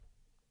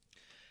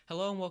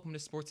Hello and welcome to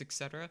Sports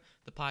Etc.,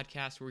 the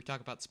podcast where we talk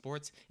about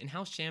sports and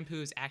how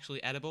shampoo is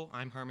actually edible.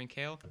 I'm Herman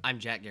Kale. I'm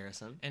Jack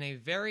Garrison. And a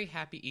very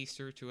happy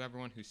Easter to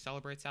everyone who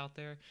celebrates out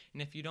there.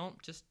 And if you don't,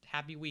 just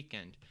happy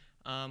weekend.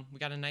 We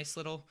got a nice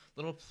little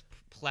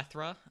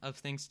plethora of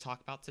things to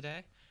talk about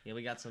today. Yeah,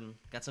 we got some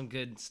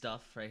good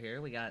stuff right here.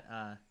 We got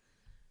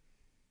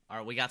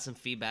some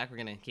feedback. We're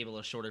gonna keep it a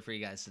little shorter for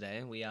you guys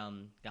today. We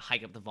gotta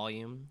hike up the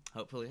volume,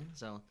 hopefully.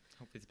 So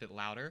hopefully it's a bit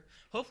louder.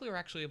 Hopefully we're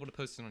actually able to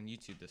post it on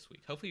YouTube this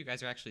week. Hopefully you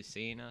guys are actually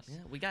seeing us. yeah,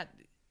 we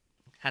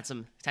had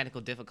some technical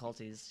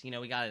difficulties.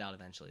 We got it out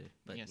eventually,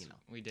 but yes,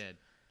 we did.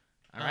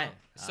 All right.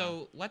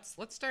 So let's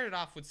start it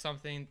off with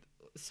something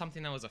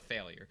that was a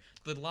failure.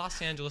 The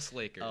Los Angeles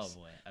Lakers. Oh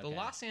boy. Okay. The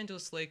Los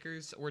Angeles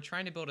Lakers were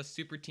trying to build a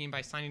super team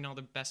by signing all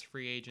the best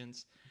free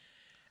agents,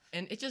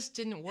 and it just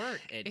didn't work.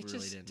 It really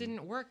just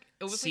didn't work.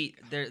 It was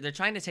they're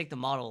trying to take the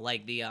model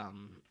like the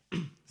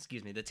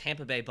the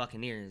Tampa Bay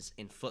Buccaneers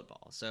in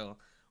football. So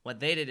what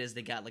they did is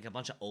they got like a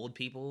bunch of old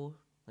people,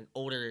 like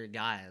older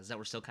guys that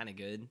were still kind of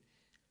good,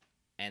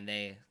 and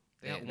they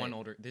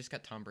just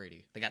got Tom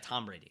Brady. They got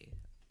Tom Brady,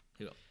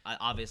 who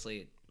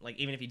obviously, like,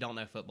 even if you don't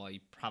know football,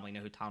 you probably know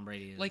who Tom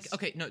Brady is. Like,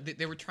 okay, no,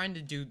 they were trying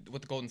to do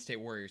what the Golden State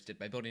Warriors did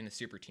by building a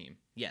super team.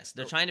 Yes,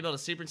 they're trying to build a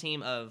super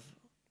team of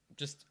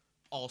just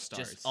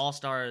all-stars. Just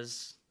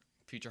all-stars.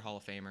 Future Hall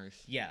of Famers.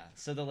 Yeah,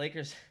 so the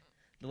Lakers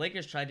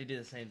tried to do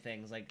the same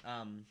things. Like,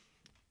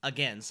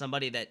 again,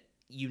 somebody that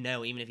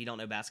even if you don't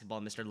know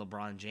basketball, Mr.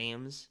 LeBron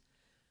James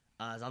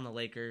is on the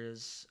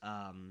Lakers.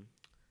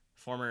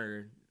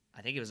 Former,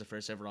 I think he was the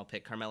first overall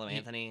pick, Carmelo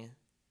Anthony.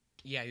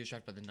 Yeah, he was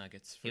drafted by the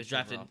Nuggets. He was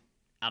drafted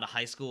out of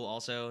high school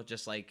also,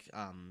 just like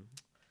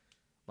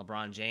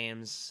LeBron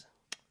James.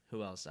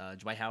 Who else?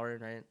 Dwight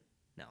Howard, right?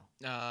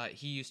 No.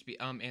 He used to be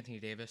Anthony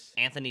Davis.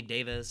 Anthony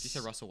Davis. You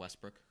said Russell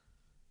Westbrook.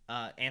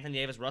 Anthony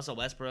Davis, Russell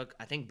Westbrook.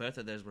 I think both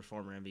of those were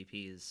former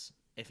MVPs.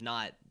 If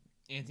not,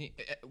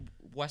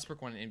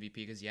 Westbrook won an MVP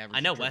because he averaged. I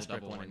know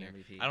Westbrook won an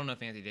MVP. I don't know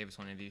if Anthony Davis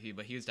won an MVP,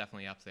 but he was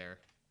definitely up there.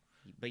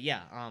 But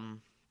yeah,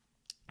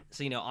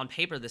 so on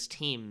paper this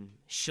team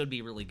should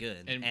be really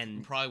good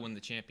and probably win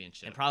the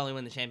championship.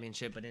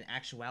 But in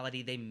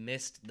actuality, they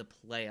missed the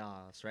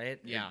playoffs, right?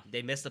 Yeah,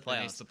 they missed the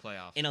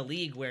playoffs. In a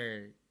league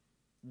where,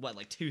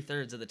 like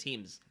 2/3 of the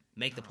teams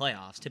make the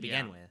playoffs to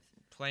begin with.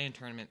 Play-in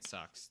tournament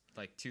sucks.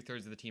 Like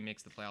 2/3 of the team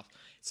makes the playoffs.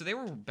 So they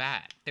were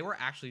bad. They were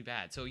actually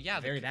bad. So yeah,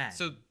 very bad.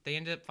 So they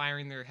ended up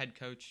firing their head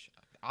coach,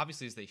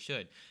 obviously as they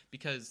should,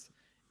 because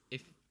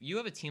if you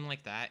have a team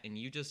like that and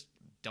you just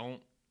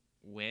don't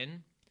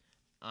win,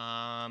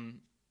 I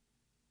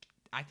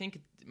think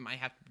it might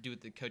have to do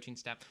with the coaching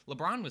staff.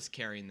 LeBron was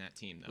carrying that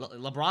team though.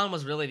 LeBron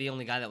was really the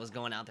only guy that was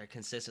going out there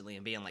consistently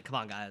and being like, "Come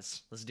on,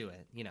 guys, let's do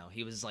it."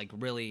 He was like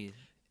really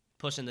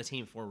pushing the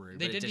team forward.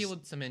 They did deal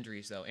with some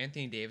injuries, though.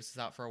 Anthony Davis is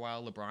out for a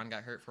while. LeBron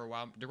got hurt for a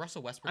while. Did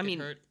Russell Westbrook get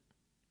hurt?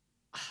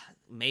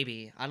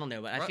 Maybe. I don't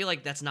know. But I feel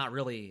like that's not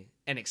really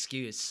an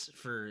excuse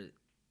for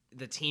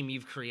the team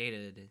you've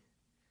created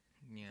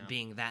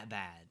being that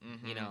bad.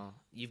 Mm-hmm.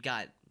 You've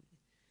got,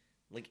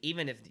 like,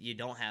 even if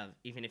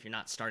you're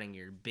not starting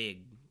your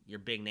big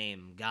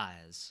name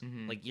guys,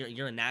 mm-hmm. like,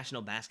 you're a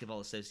National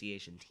Basketball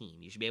Association team.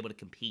 You should be able to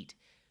compete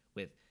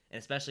with, and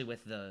especially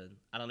with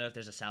I don't know if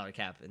there's a salary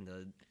cap in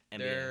the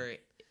NBA.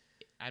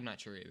 I'm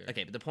not sure either.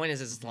 Okay, but the point is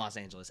it's Los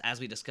Angeles. As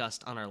we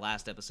discussed on our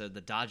last episode,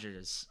 the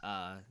Dodgers,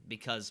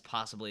 because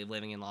possibly of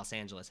living in Los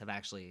Angeles, have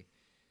actually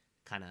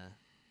kind of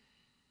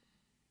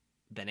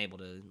been able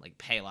to like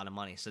pay a lot of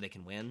money so they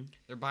can win.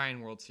 They're buying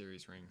World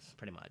Series rings.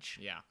 Pretty much.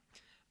 Yeah.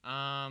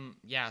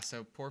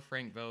 So poor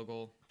Frank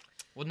Vogel.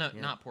 Well, no,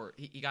 not poor.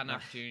 He got an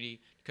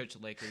opportunity to coach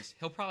the Lakers.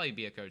 He'll probably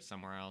be a coach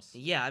somewhere else.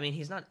 Yeah, I mean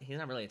he's not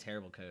really a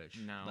terrible coach.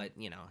 No, but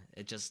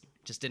it just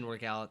didn't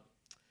work out.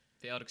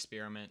 Failed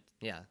experiment.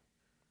 Yeah.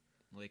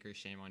 Lakers,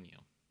 shame on you.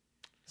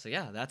 So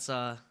yeah, that's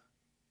our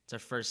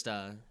first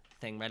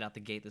thing right out the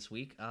gate this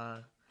week.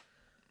 We're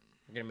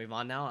gonna move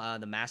on now.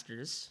 The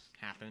Masters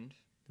happened.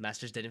 The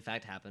Masters did in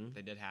fact happen.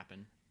 They did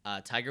happen.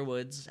 Tiger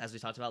Woods, as we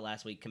talked about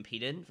last week,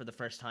 competed for the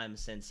first time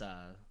since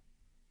what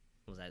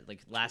was that,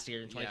 like last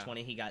year in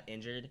 2020? He got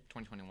injured.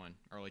 2021,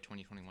 early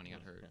 2021, he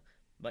got hurt. Yeah.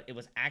 But it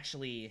was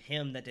actually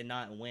him that did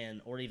not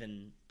win or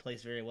even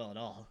place very well at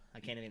all.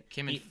 Came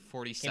in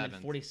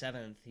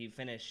 47th. He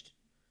finished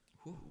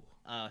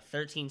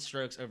 13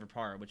 strokes over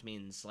par, which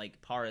means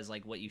like par is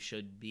like what you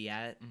should be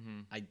at.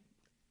 Mm-hmm.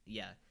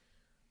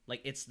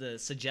 Like it's the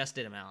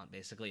suggested amount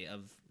basically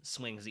of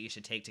swings that you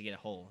should take to get a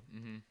hole.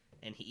 Mm-hmm.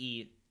 And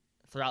he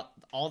throughout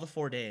all the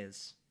 4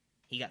 days,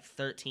 he got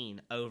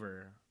 13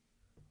 over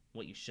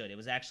what you should. It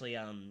was actually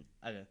a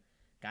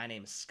guy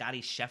named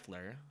Scotty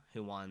Scheffler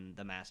who won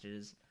the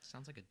Masters.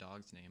 Sounds like a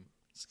dog's name.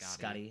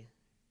 Scotty.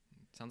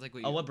 Sounds like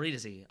what breed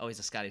is he? Oh, he's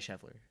a Scotty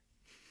Scheffler.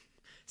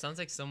 Sounds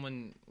like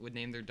someone would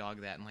name their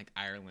dog that in like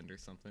Ireland or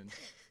something.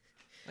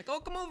 Like, oh,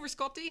 come over,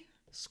 Scotty.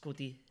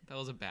 Scotty. That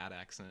was a bad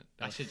accent.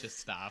 I should just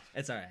stop.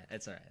 It's all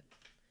right.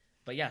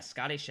 But yeah,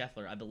 Scotty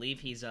Scheffler. I believe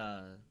he's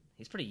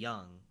pretty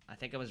young. I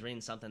think I was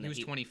reading something. He was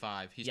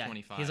 25. He's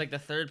 25. He's like the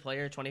third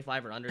player,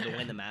 25 or under, to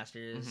win the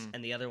Masters,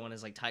 and the other one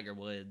is like Tiger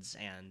Woods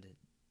and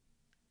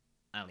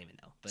I don't even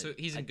know. But so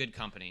he's in good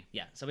company.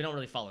 Yeah, so we don't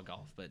really follow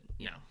golf, but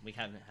you No. know, we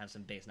have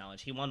some base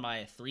knowledge. He won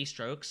by 3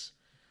 strokes,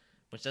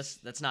 which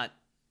that's not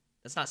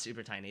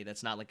super tiny.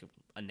 That's not like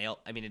a nail.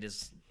 I mean, it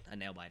is a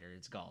nail biter.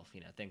 It's golf.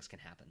 You know, things can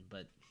happen,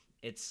 but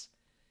that's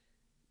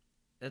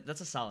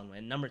a solid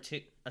win. Number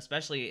 2,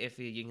 especially if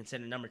you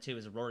consider number 2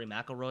 is Rory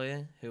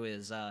McIlroy, who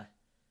is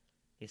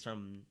he's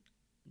from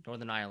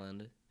Northern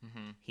Ireland.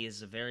 Mm-hmm. He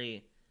is a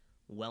very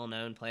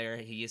well-known player.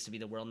 He used to be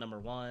the world number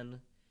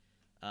 1.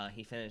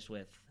 He finished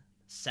with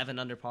 7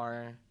 under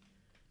par.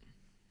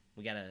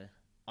 We got a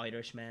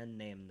Irishman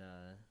named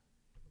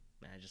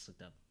I just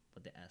looked up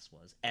what the S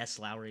was. S.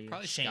 Lowry.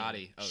 Probably Shane.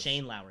 Scotty. Oh,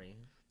 Shane Lowry.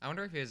 I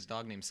wonder if he has a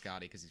dog named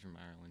Scotty because he's from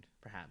Ireland.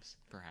 Perhaps.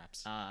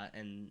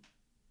 And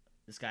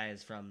this guy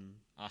is from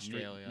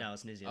Australia. No,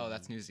 it's New Zealand. Oh,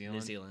 that's New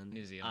Zealand.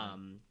 New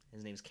Zealand.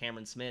 His name's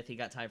Cameron Smith. He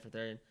got tied for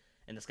 3rd,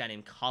 and this guy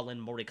named Colin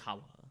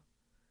Morikawa.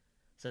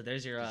 So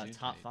there's your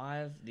top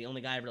 5. The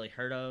only guy I've really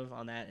heard of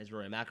on that is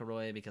Rory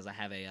McIlroy because I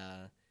have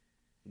a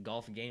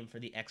golf game for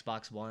the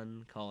Xbox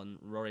One called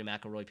Rory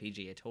McIlroy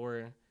PGA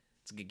Tour.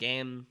 It's a good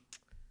game.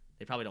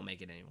 They probably don't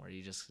make it anymore.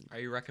 Are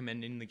you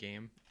recommending the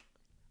game?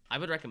 I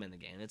would recommend the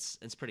game. It's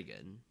pretty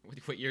good.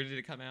 What year did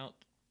it come out?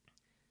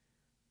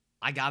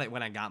 I got it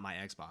when I got my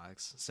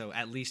Xbox, so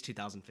at least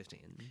 2015.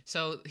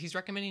 So he's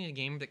recommending a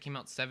game that came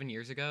out 7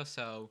 years ago.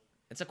 So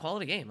it's a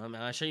quality game.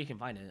 I'm sure you can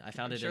find it. I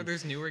found I'm it. Sure,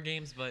 there's newer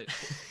games, but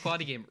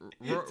quality game.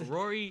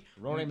 Rory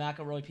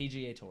McIlroy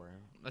PGA Tour.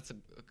 That's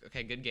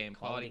a good game.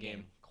 Quality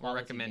game. Quality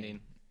We're recommending.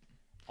 Game.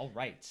 All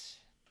right.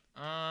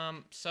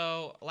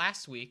 So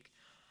last week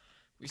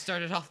we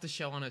started off the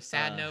show on a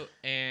sad note,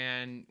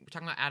 and we're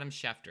talking about Adam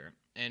Schefter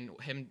and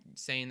him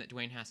saying that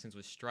Dwayne Haskins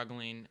was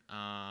struggling.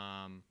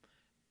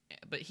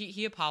 But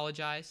he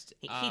apologized.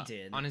 He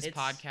did on his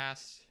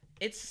podcast.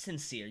 It's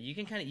sincere. You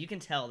can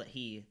tell that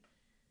he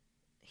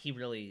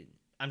really.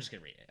 I'm just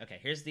gonna read it. Okay,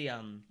 here's the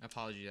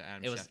apology to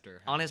Adam it was Schefter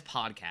on his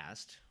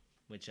podcast,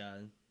 which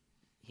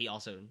he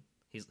also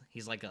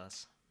he's like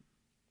us.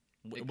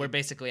 We're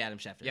basically Adam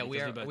Schefter. Yeah,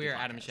 we are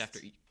Adam podcasts.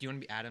 Schefter. Do you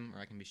want to be Adam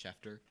or I can be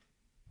Schefter?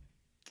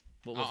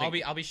 We'll I'll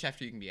be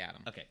Schefter. You can be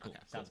Adam. Okay, cool.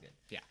 Sounds good.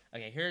 Yeah.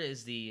 Okay, here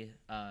is the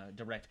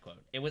direct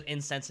quote. It was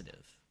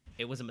insensitive.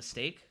 It was a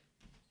mistake,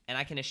 and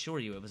I can assure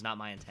you it was not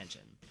my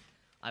intention.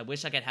 I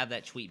wish I could have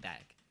that tweet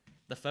back.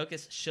 The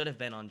focus should have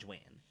been on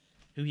Dwayne,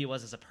 who he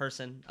was as a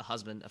person, a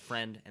husband, a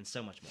friend, and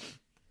so much more.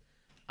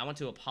 I want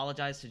to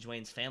apologize to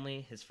Dwayne's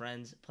family, his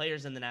friends,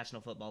 players in the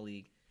National Football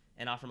League,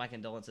 and offer my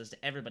condolences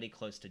to everybody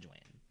close to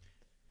Dwayne.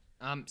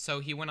 So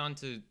he went on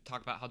to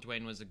talk about how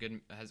Dwayne was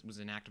was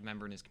an active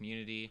member in his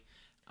community,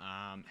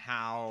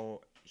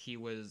 how he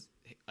was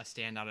a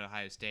standout at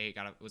Ohio State,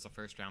 was a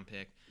first-round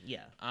pick.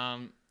 Yeah.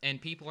 And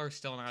people are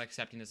still not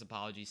accepting this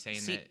apology,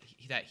 saying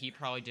that he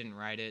probably didn't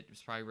write it. It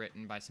was probably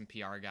written by some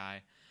PR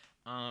guy.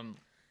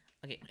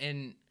 Okay.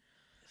 And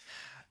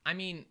I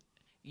mean,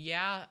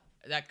 yeah,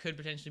 that could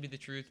potentially be the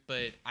truth,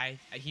 but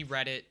he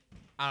read it.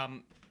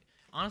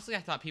 Honestly, I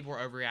thought people were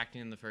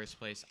overreacting in the first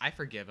place. I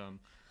forgive him.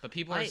 But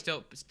people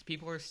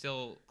are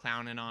still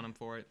clowning on him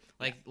for it.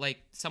 Like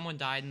someone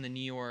died in the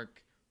New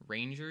York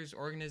Rangers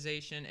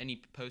organization, and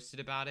he posted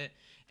about it,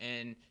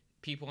 and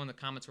people in the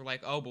comments were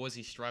like, "Oh, but was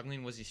he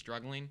struggling? Was he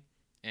struggling?"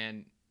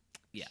 And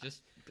yeah,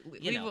 just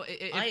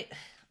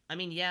I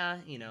mean, yeah,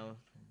 you know,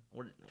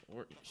 we're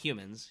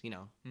humans, you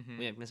know,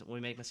 mm-hmm. we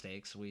make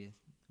mistakes, we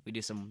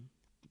do some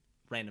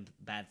random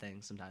bad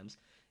things sometimes,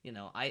 you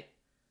know. I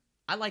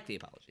like the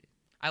apology.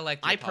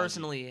 I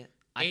personally.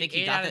 I think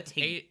he got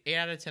the 8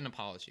 out of 10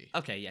 apology.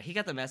 Okay, yeah, he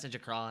got the message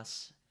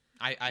across.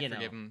 I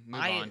forgive him.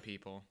 Move on,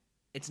 people.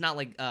 It's not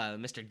like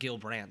Mr. Gil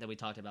Brandt that we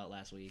talked about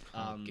last week.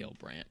 Gil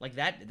Brandt. Like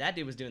that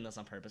dude was doing this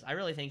on purpose. I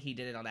really think he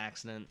did it on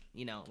accident.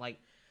 You know,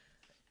 like,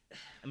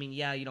 I mean,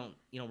 yeah, you don't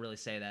really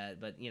say that,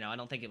 but you know, I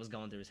don't think it was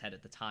going through his head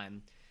at the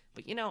time.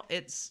 But you know,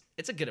 it's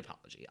a good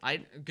apology.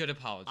 Good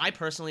apology. I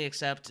personally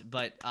accept,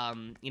 but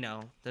you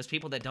know, there's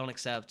people that don't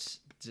accept.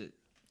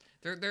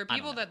 There are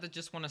people that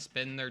just want to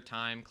spend their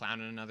time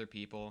clowning other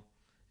people,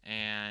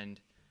 and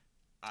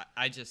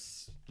I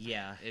just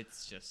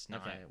it's just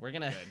not okay. We're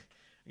gonna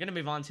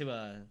move on to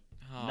a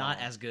not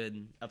as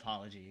good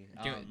apology.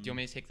 Do you want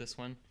me to take this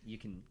one? You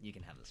can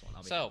have this one.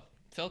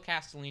 Phil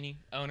Castellini,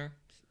 owner's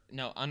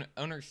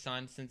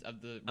son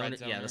of the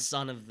Reds. Yeah, the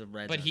son of the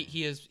Reds. But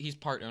he's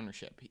part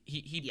ownership.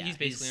 He's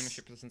basically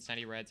ownership of the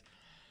Cincinnati Reds.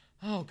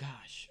 Oh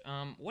gosh,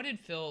 what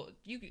did Phil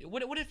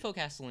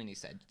Castellini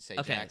say?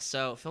 Okay, Jack?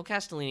 So Phil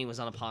Castellini was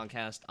on a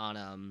podcast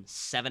on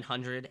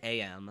 700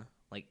 AM,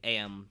 like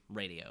AM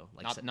radio,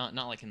 like not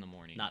like in the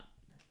morning.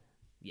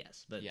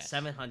 But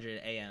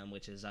 700 AM,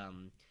 which is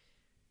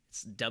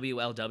it's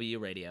WLW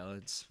radio.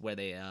 It's where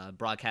they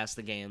broadcast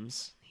the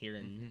games here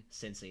in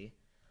Cincy.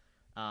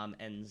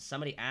 And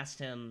somebody asked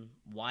him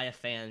why a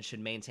fan should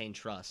maintain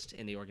trust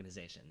in the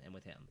organization and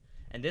with him,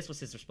 and this was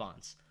his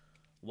response: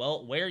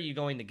 "Well, where are you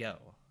going to go?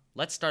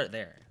 Let's start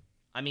there.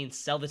 I mean,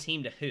 sell the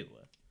team to who?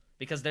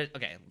 Because there's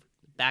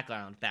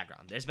background.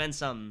 There's been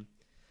some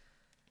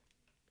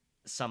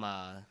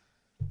I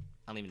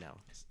don't even know.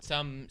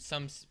 Some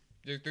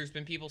there's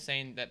been people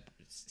saying that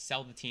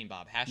sell the team,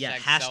 Bob.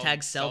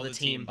 Hashtag sell the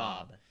team,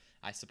 Bob.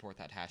 I support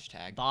that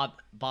hashtag.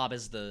 Bob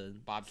is the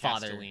Bob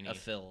father Castellini. of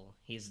Phil.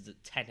 He's the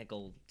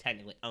technically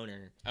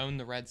owner. Owned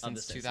the Reds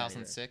since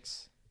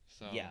 2006.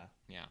 So yeah,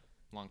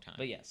 long time.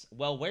 But yes,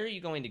 well, where are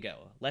you going to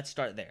go? Let's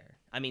start there.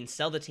 I mean,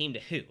 sell the team to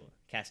who?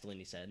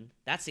 Castellini said.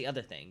 That's the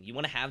other thing. You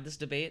want to have this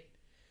debate?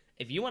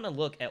 If you want to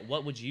look at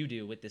what would you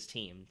do with this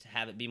team to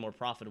have it be more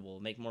profitable,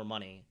 make more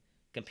money,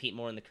 compete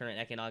more in the current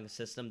economic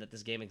system that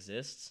this game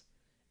exists,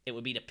 it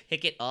would be to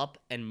pick it up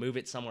and move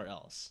it somewhere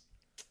else.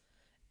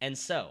 And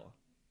so,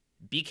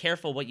 be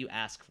careful what you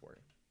ask for.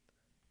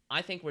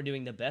 I think we're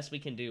doing the best we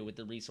can do with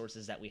the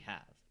resources that we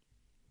have.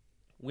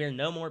 We're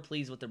no more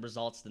pleased with the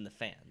results than the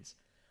fans.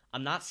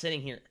 I'm not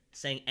sitting here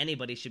saying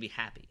anybody should be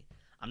happy.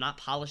 I'm not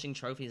polishing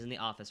trophies in the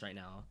office right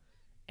now,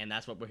 and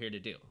that's what we're here to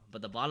do.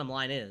 But the bottom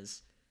line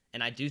is,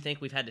 and I do think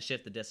we've had to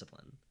shift the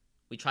discipline.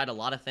 We tried a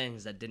lot of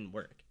things that didn't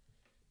work,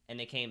 and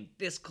they came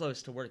this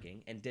close to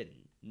working and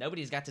didn't.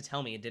 Nobody's got to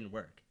tell me it didn't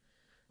work.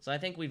 So I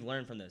think we've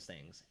learned from those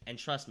things. And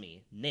trust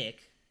me,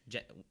 Nick,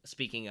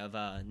 speaking of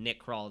Nick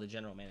Kroll, the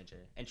general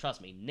manager, and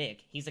trust me,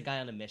 Nick, he's a guy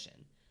on a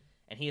mission.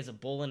 And he is a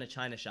bull in a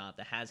china shop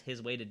that has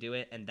his way to do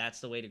it, and that's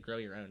the way to grow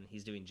your own.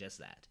 He's doing just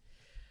that.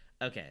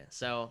 Okay,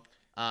 so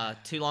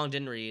Too Long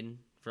Didn't Read,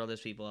 for all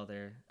those people out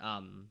there,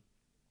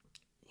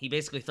 he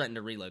basically threatened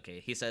to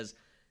relocate. He says,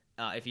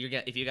 if you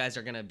guys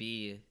are going to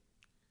be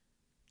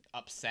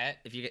upset,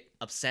 if you get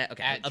upset,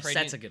 okay,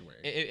 upset's a good word.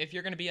 If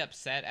you're going to be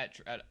upset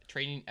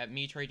at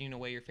me trading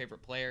away your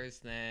favorite players,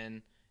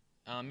 then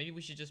maybe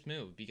we should just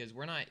move, because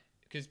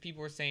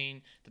people are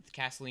saying that the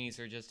Castellinis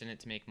are just in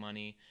it to make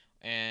money.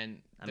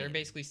 And they're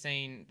basically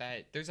saying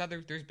that there's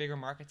bigger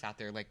markets out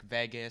there like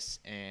Vegas.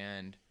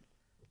 And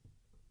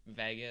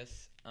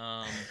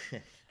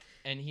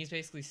he's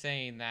basically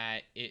saying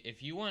that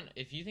if you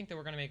think that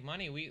we're gonna make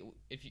money,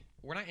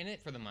 we're not in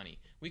it for the money.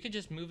 We could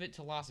just move it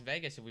to Las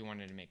Vegas if we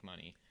wanted to make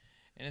money.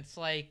 And it's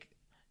like,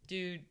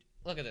 dude,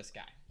 look at this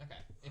guy.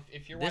 Okay,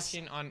 if you're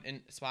watching on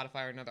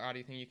Spotify or another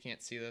audio thing, you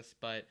can't see this,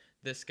 but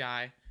this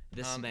guy.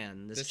 This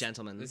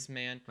gentleman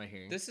right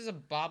here. This is a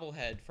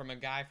bobblehead from a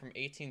guy from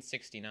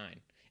 1869.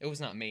 It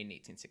was not made in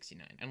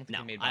 1869. I don't think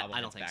they made bobbleheads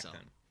I don't think back so.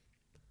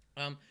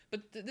 then.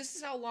 But this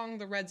is how long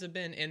the Reds have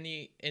been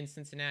in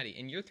Cincinnati,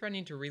 and you're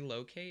threatening to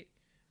relocate.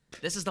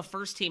 This is the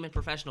first team in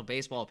professional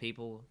baseball,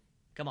 people.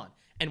 Come on.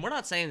 And we're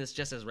not saying this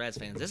just as Reds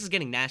fans. This is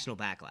getting national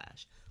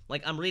backlash.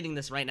 Like, I'm reading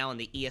this right now on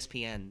the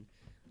ESPN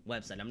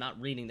website. I'm not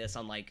reading this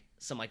on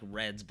some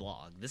Reds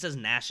blog. This is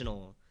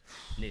national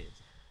news.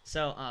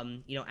 So,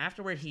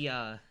 afterward,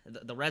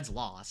 the Reds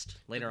lost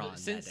later on.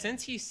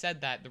 Since he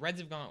said that, the Reds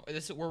have gone.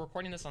 We're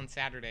recording this on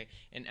Saturday,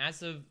 and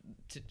as of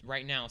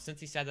right now, since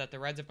he said that, the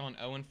Reds have gone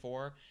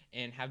 0-4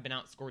 and have been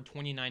outscored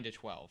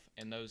 29-12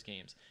 in those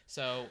games.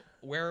 So,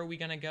 where are we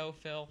gonna go,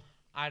 Phil?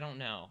 I don't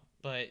know,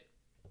 but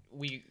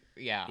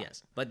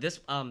yes. But this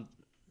is from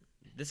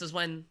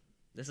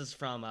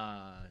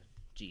I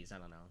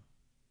don't know.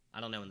 I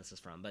don't know when this is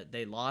from, but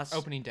they lost.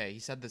 Opening day. He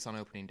said this on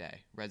opening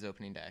day. Reds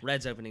opening day.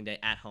 Reds opening day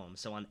at home.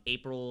 So on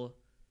April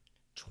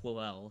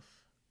 12th.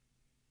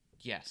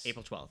 Yes.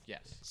 April 12th.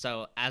 Yes.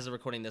 So as of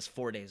recording this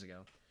 4 days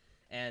ago.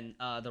 And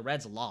the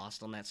Reds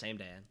lost on that same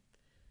day.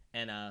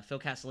 And Phil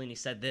Castellini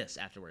said this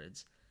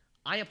afterwards.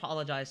 I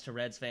apologize to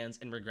Reds fans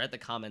and regret the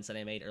comments that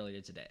I made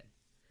earlier today.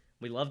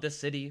 We love this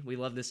city, we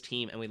love this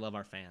team, and we love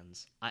our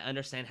fans. I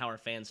understand how our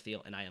fans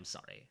feel, and I am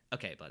sorry.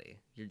 Okay, buddy.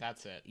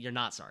 That's it. You're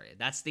not sorry.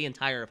 That's the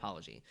entire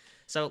apology.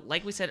 So,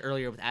 like we said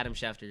earlier with Adam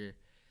Schefter,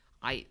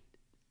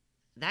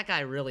 that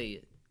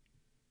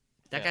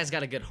guy's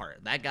got a good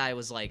heart. That guy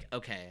was like,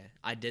 okay,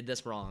 I did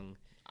this wrong,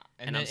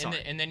 and I'm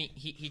sorry. And then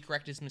he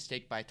corrected his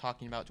mistake by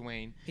talking about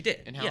Dwayne. He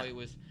did. And how he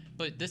was.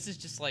 But this is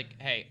just like,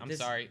 hey, I'm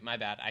sorry, my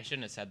bad. I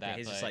shouldn't have said that. Yeah,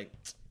 he's just like...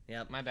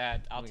 Yep. My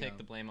bad. I'll take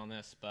the blame on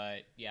this,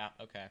 but yeah,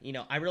 okay.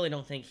 I really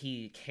don't think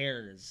he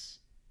cares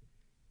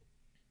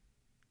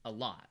a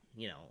lot,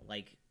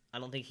 I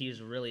don't think he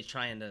was really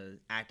trying to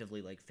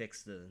actively,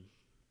 fix the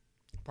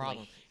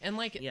problem.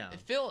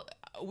 Phil,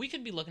 we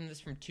could be looking at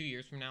this from 2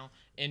 years from now,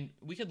 and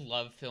we could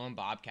love Phil and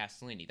Bob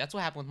Castellini. That's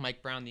what happened with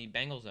Mike Brown, the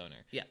Bengals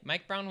owner. Yeah.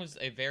 Mike Brown was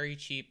a very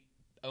cheap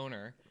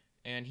owner,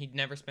 and he'd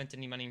never spent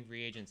any money in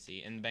free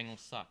agency, and the Bengals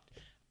sucked.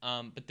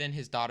 But then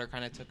his daughter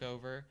kind of took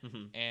over,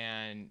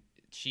 and...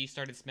 she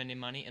started spending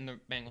money, and the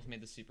Bengals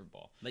made the Super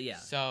Bowl. But yeah.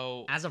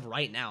 So as of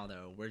right now,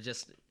 though,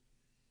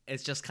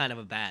 it's just kind of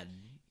a bad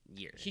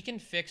year. He can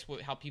fix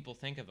how people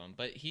think of him,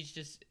 but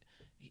he's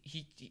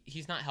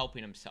not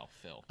helping himself,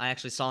 Phil. I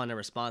actually saw in a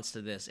response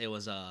to this, it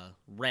was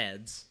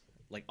Reds,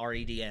 like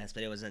REDS,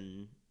 but it was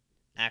an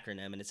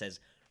acronym, and it says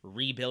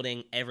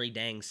rebuilding every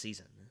dang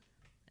season.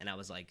 And I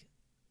was like,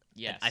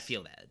 yes, I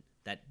feel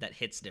that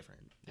hits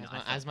different.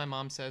 As my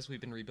mom says,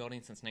 we've been rebuilding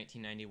since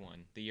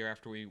 1991, the year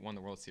after we won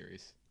the World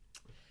Series.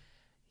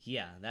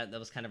 Yeah, that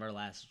was kind of our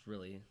last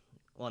really...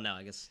 Well, no,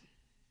 I guess...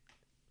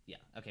 Yeah,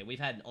 okay, we've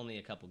had only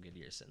a couple good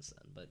years since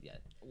then, but yeah.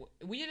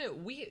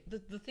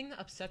 The thing that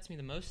upsets me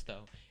the most,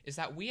 though, is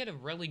that we had a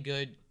really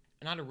good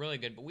not a really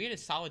good, but we had a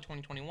solid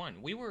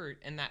 2021. We were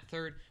in that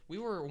third. We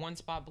were one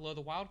spot below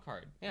the wild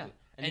card. Yeah,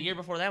 and the year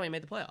before that we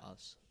made the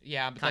playoffs.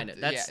 Yeah, but kind of.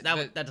 That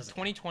doesn't.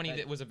 2020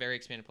 that was a very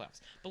expanded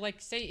playoffs. But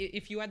like, say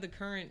if you had the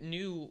current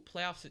new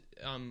playoffs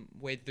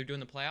way that they're doing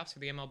the playoffs for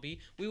the MLB,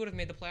 we would have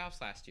made the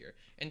playoffs last year.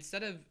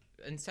 Instead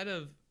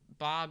of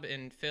Bob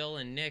and Phil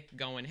and Nick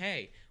going,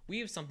 hey, we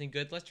have something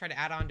good, let's try to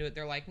add on to it.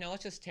 They're like, no,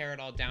 let's just tear it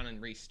all down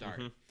and restart.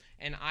 Mm-hmm.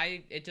 And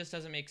it just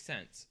doesn't make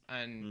sense.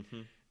 And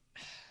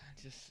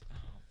just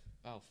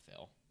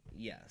Phil.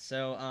 Yeah.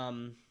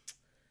 So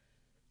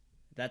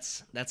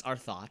that's our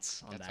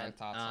thoughts on that. That's our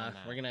thoughts on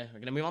that. We're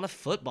gonna move on to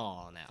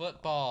football now.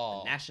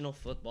 Football. The National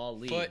Football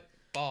League.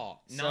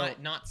 Football.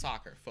 Not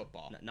soccer.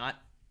 Football. Not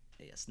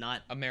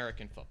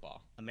American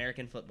football.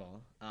 American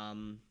football.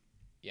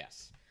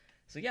 Yes.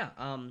 So yeah.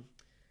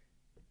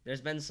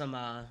 There's been some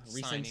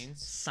recent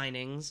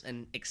signings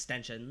and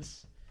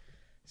extensions.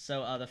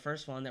 So the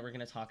first one that we're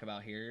going to talk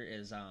about here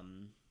is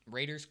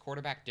Raiders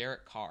quarterback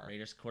Derek Carr. He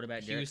was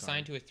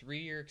signed to a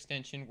 3-year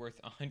extension worth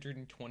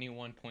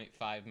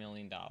 $121.5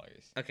 million.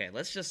 Okay,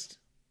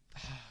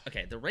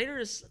 the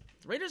Raiders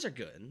are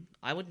good.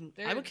 I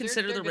would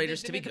consider the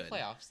Raiders to be good.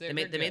 They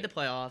made the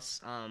playoffs.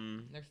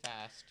 They're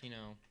fast,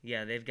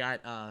 Yeah, they've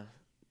got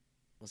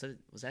was that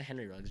a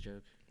Henry Ruggs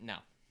joke? No.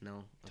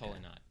 Okay.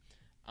 Totally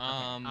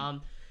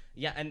not.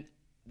 Yeah, and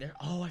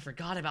I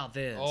forgot about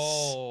this.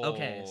 Oh.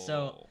 Okay,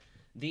 so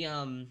the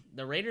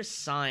Raiders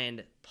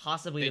signed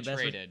possibly the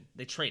best.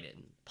 They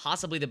traded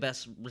possibly the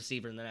best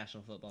receiver in the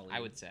National Football League. I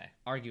would say,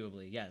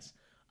 arguably, yes.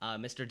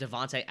 Mr.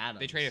 Devontae Adams.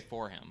 They traded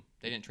for him.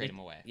 They didn't trade him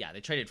away. Yeah, they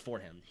traded for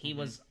him. He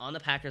was on the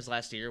Packers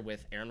last year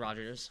with Aaron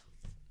Rodgers.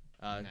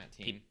 That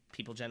team.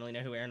 People generally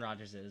know who Aaron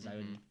Rodgers is. I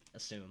would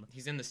assume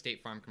he's in the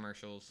State Farm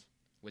commercials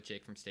with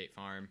Jake from State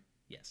Farm.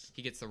 Yes,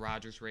 he gets the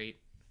Rodgers rate.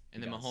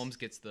 And then Mahomes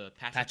gets the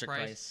Patrick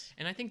Price.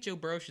 And I think Joe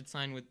Burrow should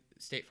sign with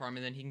State Farm,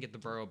 and then he can get the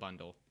Burrow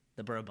bundle.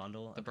 The Burrow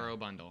bundle? The Burrow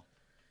bundle.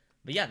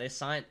 But yeah, they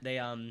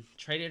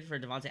traded for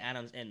Devontae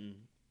Adams, and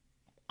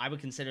I would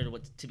consider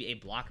it to be a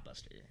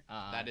blockbuster.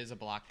 That is a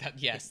block. That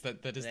is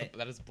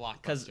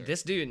blockbuster. Because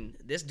this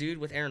dude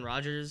with Aaron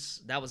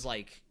Rodgers, that was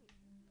like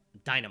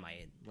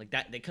dynamite. Like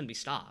that, they couldn't be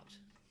stopped.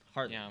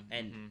 Hardly. Yeah.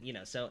 And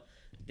so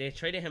they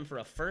traded him for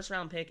a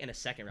first-round pick and a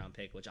second-round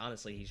pick, which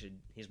honestly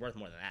he's worth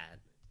more than that.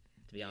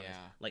 To be honest,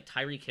 like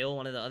Tyreek Hill,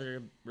 one of the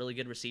other really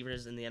good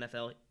receivers in the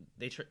NFL,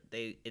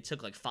 it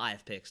took like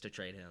 5 picks to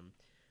trade him.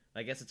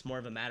 I guess it's more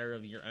of a matter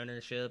of your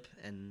ownership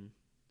and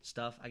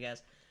stuff, I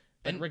guess.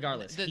 But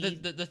regardless,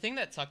 the thing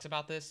that sucks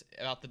about the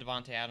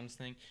Devontae Adams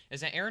thing is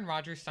that Aaron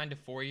Rodgers signed a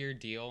 4-year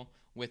deal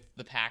with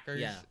the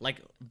Packers. Yeah,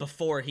 like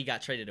before he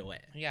got traded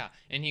away. Yeah,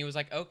 and he was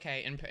like,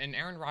 okay, and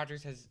Aaron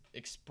Rodgers has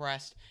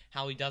expressed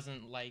how he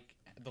doesn't like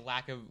the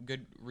lack of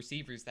good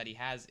receivers that he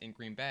has in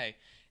Green Bay.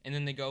 And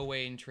then they go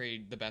away and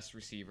trade the best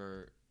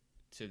receiver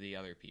to the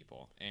other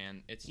people,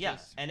 and it's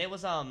just... and it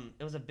was a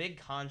big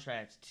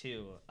contract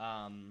too.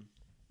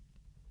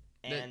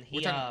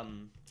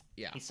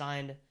 He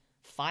signed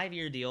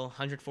 5-year deal,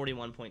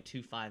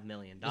 $141.25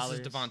 million. This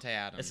is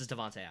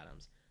Devontae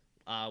Adams.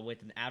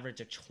 With an average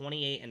of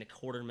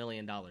 $28.25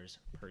 million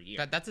per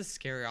year. That's a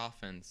scary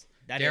offense.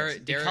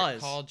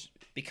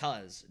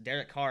 Because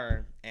Derek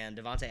Carr and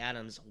Devontae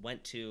Adams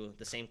went to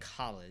the same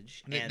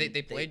college.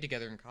 They played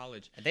together in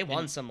college. They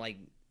won some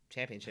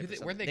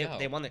championships. Where'd they go?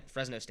 They won at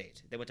Fresno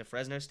State. They went to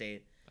Fresno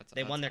State.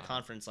 They won their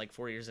conference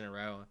 4 years in a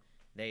row.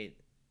 They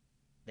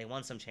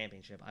won some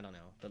championship. I don't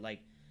know, but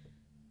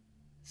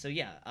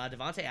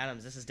Devontae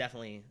Adams. This is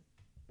definitely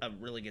a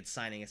really good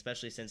signing,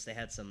 especially since they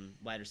had some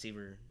wide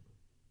receiver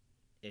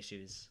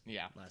issues.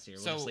 Last year.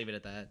 We'll just leave it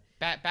at that.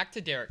 Back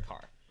to Derek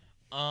Carr.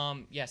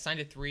 Signed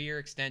a 3-year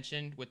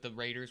extension with the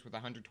Raiders with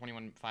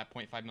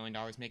 $121.5 million,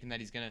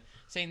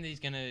 saying that he's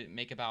gonna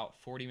make about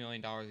 $40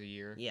 million a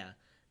year. Yeah,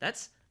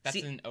 that's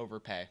an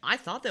overpay. I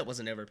thought that was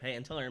an overpay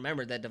until I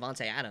remembered that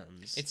Devontae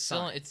Adams. It's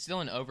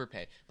still an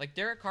overpay. Like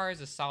Derek Carr is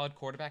a solid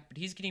quarterback, but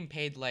he's getting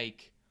paid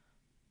like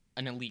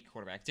an elite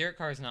quarterback. Derek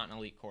Carr is not an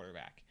elite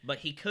quarterback, but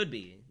he could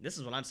be. This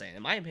is what I'm saying.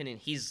 In my opinion,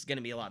 he's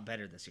gonna be a lot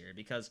better this year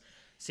because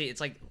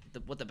it's like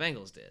what the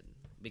Bengals did.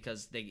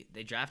 Because they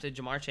drafted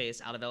Jamar Chase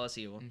out of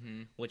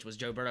LSU, which was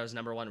Joe Burrow's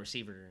number 1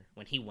 receiver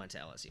when he went to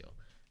LSU.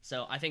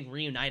 So I think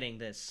reuniting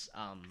this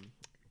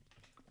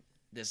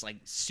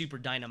super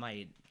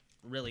dynamite,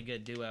 really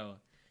good duo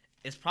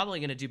is probably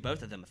going to do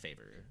both of them a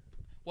favor.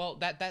 Well,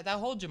 that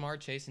whole Jamar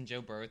Chase and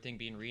Joe Burrow thing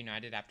being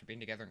reunited after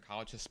being together in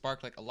college has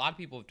sparked a lot of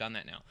people have done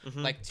that now.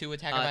 Like Tua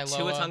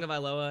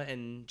Tagovailoa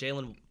and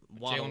Jalen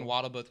Waddle. Jalen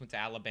Waddle both went to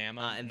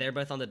Alabama, and they're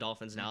both on the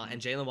Dolphins now.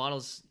 And Jalen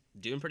Waddle's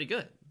doing pretty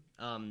good.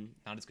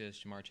 Not as good as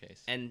Jamar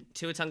Chase. And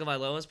Tua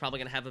Tagovailoa is probably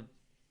going to have a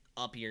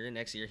up year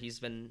next year. He's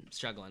been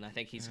struggling. I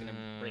think he's going to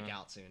break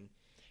out soon.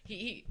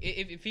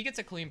 If he gets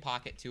a clean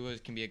pocket, Tua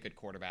can be a good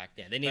quarterback.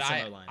 Yeah, they need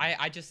some O-line.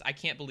 I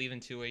can't believe in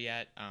Tua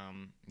yet.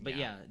 But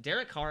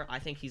Derek Carr, I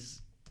think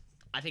he's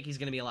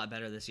going to be a lot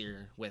better this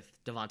year with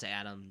Devontae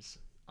Adams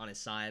on his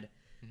side.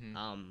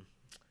 And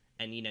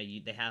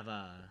they have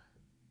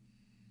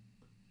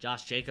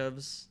Josh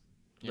Jacobs,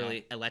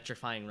 really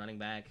electrifying running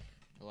back.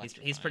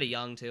 He's pretty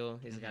young too.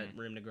 He's got Mm-hmm.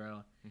 room to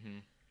grow. Mm-hmm.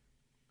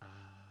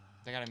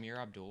 They got Amir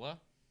Abdullah.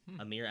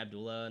 Amir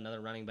Abdullah,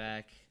 another running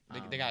back.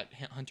 They got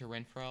Hunter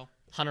Renfro.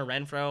 Hunter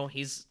Renfro.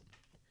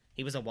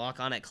 He was a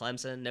walk-on at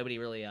Clemson. Nobody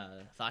really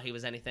thought he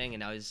was anything, and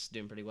now he's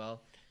doing pretty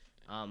well.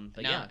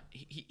 But now,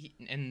 yeah,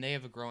 and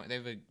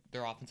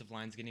their offensive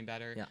line's getting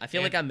better. yeah. I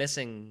feel like I'm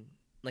missing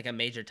like a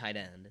major tight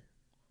end.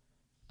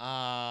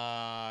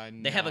 No.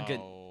 They have a good,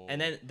 and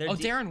then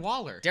Darren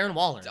Waller. Darren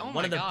Waller, Oh one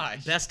my of the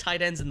gosh. best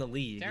tight ends in the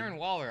league. Darren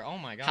Waller. Oh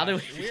my god. How do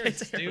we We're forget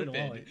Darren stupid.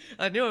 Waller?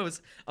 I knew it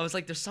was. I was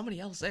like, there's somebody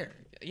else there.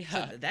 Yeah.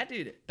 So that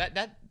dude. That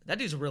That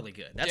dude's really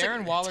good. That's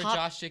Darren Waller, top,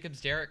 Josh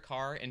Jacobs, Derek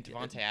Carr, and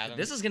Devontae Adams.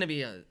 This is gonna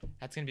be a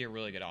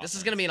really good offense. This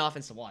is gonna be an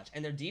offense to watch,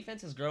 and their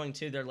defense is growing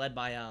too. They're led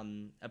by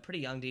a pretty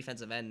young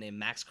defensive end named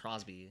Max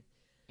Crosby.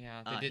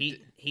 Yeah.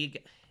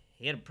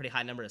 He had a pretty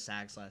high number of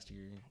sacks last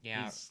year.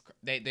 Yeah.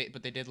 They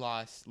did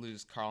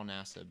lose Carl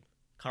Nassib.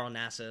 Carl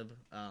Nassib.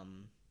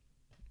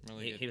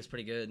 Really good. He was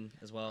pretty good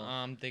as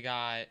well. They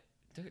got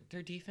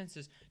their defense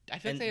is. I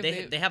think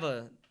they have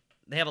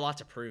a lot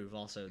to prove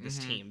also this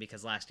team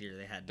because last year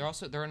they had.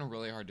 They're in a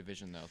really hard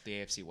division though, the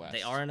AFC West.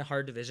 They are in a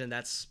hard division.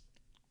 That's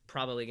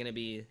probably going to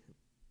be,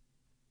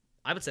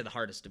 I would say, the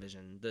hardest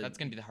division. That's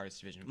going to be the hardest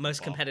division.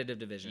 Most competitive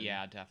division.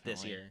 Yeah, definitely.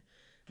 This year,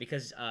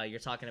 because you're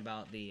talking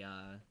about the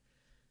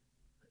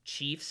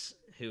Chiefs,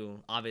 who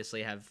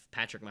obviously have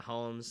Patrick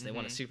Mahomes. They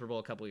won a Super Bowl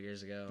a couple of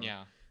years ago.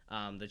 Yeah.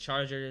 The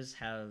Chargers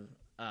have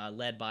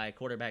led by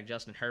quarterback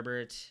Justin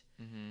Herbert.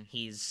 Mm-hmm.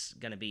 He's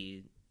gonna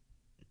be,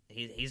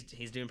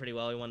 he's doing pretty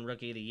well. He won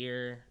Rookie of the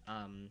Year.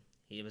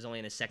 He was only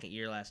in his second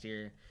year last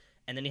year,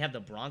 and then you have the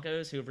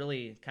Broncos, who have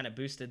really kind of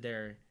boosted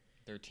their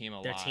team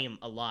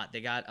a lot.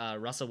 They got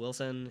Russell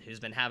Wilson,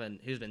 who's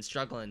been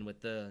struggling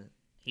with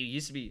he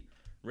used to be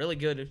really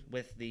good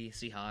with the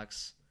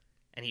Seahawks,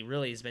 and he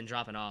really has been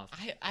dropping off.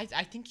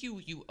 I think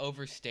you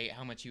overstate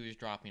how much he was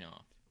dropping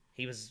off.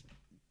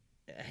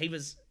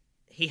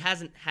 He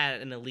hasn't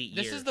had an elite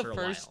year. This is the for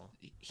first. a while.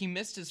 He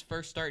missed his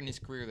first start in his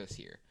career this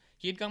year.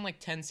 He had gone like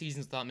 10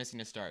 seasons without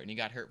missing a start, and he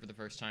got hurt for the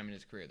first time in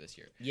his career this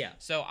year. Yeah.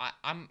 So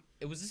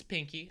it was his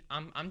pinky.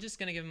 I'm just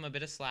gonna give him a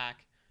bit of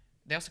slack.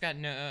 They also got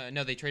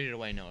they traded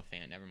away Noah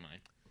Fant. Never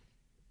mind.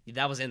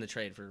 That was in the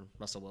trade for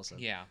Russell Wilson.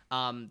 Yeah.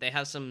 They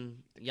have some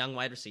young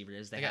wide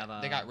receivers. They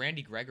got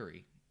Randy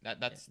Gregory.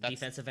 That's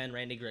defensive end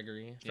Randy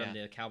Gregory from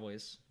the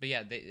Cowboys. But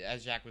yeah,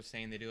 as Jack was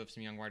saying, they do have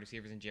some young wide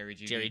receivers in Jerry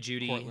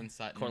Jeudy, Cortland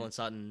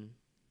Sutton.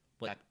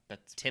 What?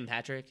 That's Tim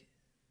Patrick.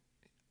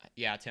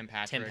 Yeah, Tim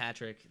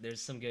Patrick.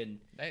 There's some good.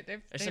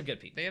 There's some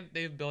good people.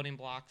 They have building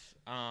blocks.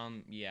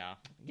 Yeah.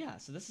 Yeah.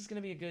 So this is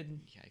gonna be a good.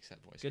 Yeah,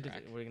 except voice good.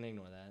 crack. We're gonna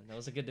ignore that. That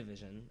was a good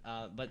division.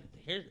 But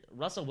here,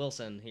 Russell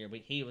Wilson here.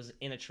 He was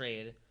in a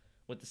trade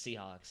with the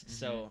Seahawks. Mm-hmm.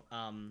 So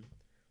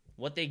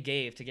what they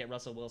gave to get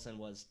Russell Wilson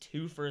was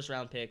 2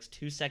 first-round picks,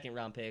 2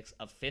 second-round picks,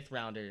 a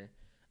 5th-rounder,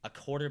 a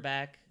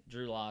quarterback,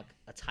 Drew Lock,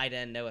 a tight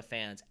end, Noah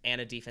Fant, and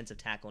a defensive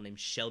tackle named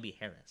Shelby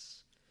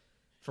Harris.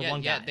 For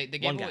one guy. They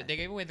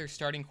gave away their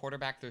starting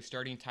quarterback, their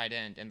starting tight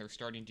end, and their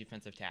starting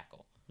defensive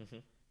tackle. Mm-hmm.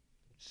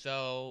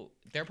 So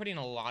they're putting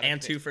a lot of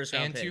 2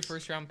 first-round picks. 2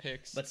 first-round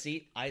picks. But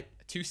see,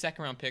 2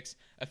 second-round picks,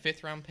 a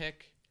 5th-round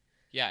pick.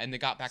 Yeah, and they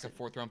got back a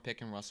 4th-round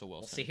pick in Russell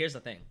Wilson. Well, see, here's the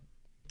thing.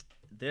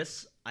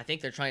 I think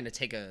they're trying to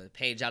take a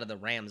page out of the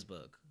Rams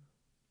book.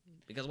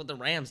 Because what the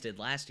Rams did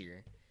last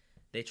year,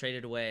 they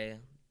traded away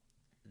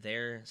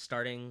their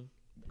starting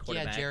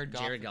quarterback,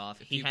 Jared Goff.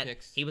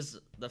 He was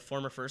the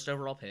former first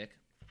overall pick.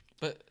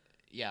 But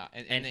yeah,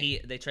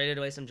 they traded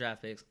away some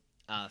draft picks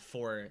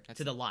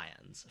to the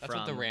Lions. That's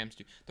what the Rams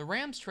do. The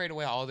Rams trade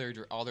away all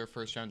their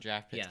first round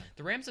draft picks. Yeah.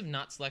 The Rams have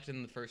not selected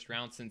in the first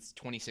round since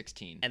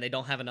 2016. And they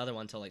don't have another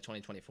one until like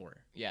 2024.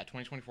 Yeah,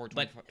 2024,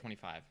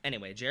 2025.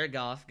 Anyway, Jared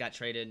Goff got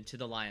traded to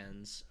the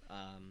Lions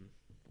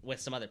with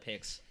some other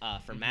picks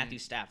for Matthew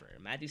Stafford.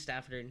 Matthew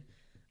Stafford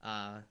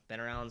been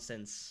around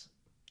since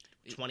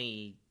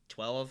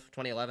 2012,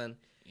 2011.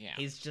 Yeah.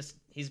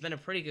 He's been a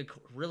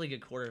really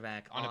good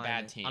quarterback on a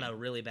bad team. On a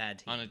really bad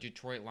team. On a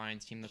Detroit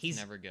Lions team that's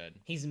never good.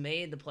 He's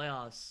made the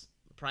playoffs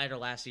prior to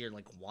last year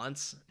like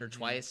once or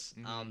twice.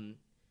 Mm-hmm.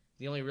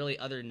 The only really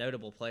other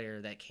notable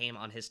player that came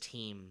on his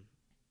team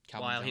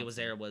he was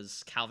there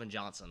was Calvin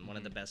Johnson, one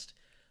of the best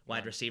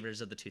wide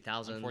receivers of the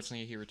 2000s.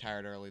 Unfortunately, he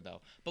retired early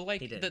though. But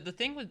like the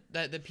thing with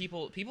that, the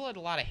people had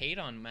a lot of hate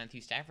on Matthew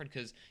Stafford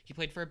because he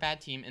played for a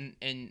bad team,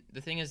 and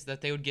the thing is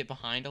that they would get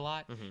behind a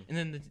lot, and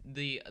then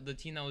the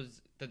team that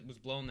was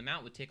blowing them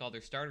out would take all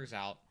their starters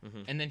out,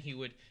 and then he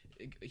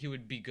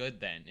would be good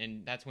then,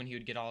 and that's when he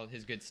would get all of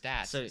his good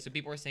stats. So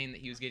people were saying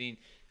that he was getting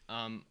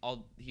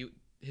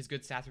his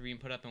good stats were being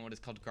put up in what is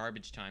called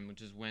garbage time,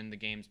 which is when the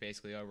game's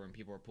basically over and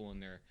people are pulling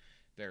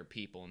their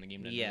people and the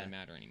game doesn't really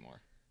matter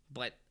anymore.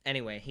 But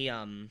anyway,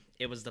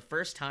 it was the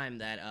first time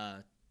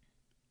that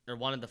or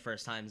one of the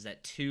first times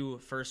that 2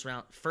 first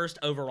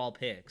overall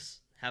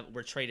picks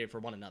were traded for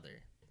one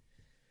another.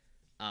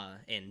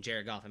 In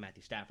Jared Goff and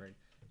Matthew Stafford.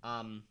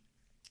 And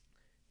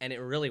it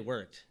really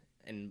worked.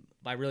 And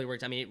by really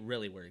worked, I mean it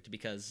really worked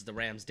because the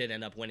Rams did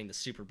end up winning the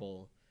Super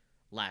Bowl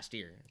last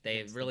year.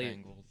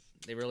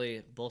 They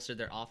really bolstered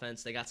their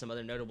offense. They got some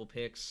other notable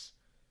picks,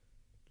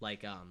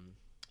 like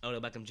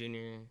Odell Beckham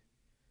Jr.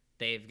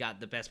 They've got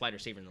the best wide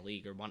receiver in the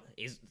league, or one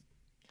is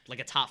like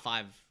a top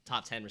 5,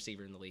 top 10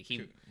 receiver in the league.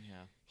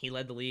 He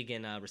led the league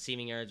in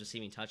receiving yards,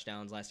 receiving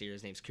touchdowns last year.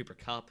 His name's Cooper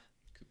Kupp.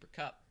 Cooper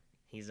Kupp.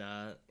 He's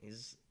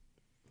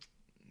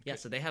yeah.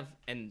 So their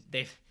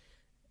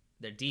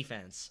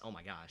defense. Oh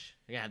my gosh,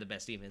 they're gonna have the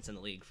best defense in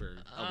the league for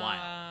a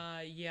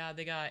while. Yeah,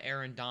 they got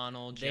Aaron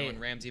Donald, Jalen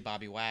Ramsey,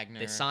 Bobby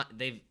Wagner.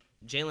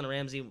 Jalen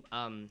Ramsey.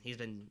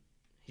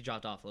 He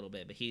dropped off a little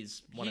bit, but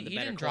he's one of the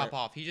better. He didn't drop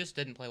off. He just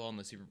didn't play well in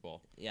the Super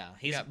Bowl. Yeah,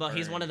 he's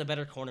one of the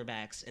better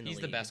cornerbacks in the league. He's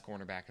the best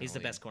cornerback. He's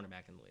the best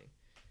cornerback in the league.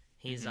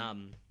 He's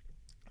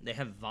They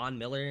have Von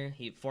Miller.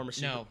 He's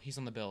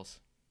on the Bills.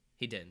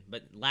 He did,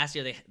 but last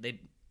year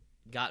they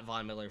got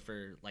Von Miller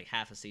for like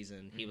half a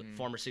season. He was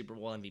former Super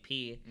Bowl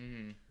MVP.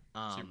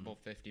 Super Bowl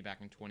 50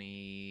 back in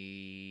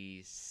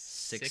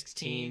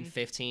 2016,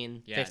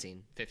 15. Yeah,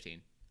 15.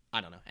 15. I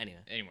don't know.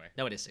 Anyway.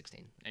 No, it is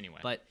 16. Anyway.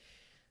 But,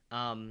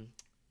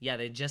 yeah,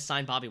 they just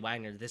signed Bobby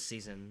Wagner this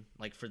season,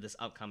 like for this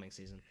upcoming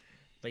season.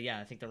 But yeah,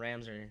 I think the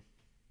Rams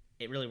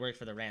it really worked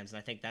for the Rams, and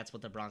I think that's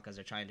what the Broncos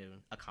are trying to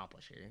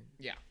accomplish here.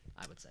 Yeah.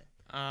 I would say.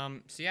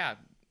 So yeah,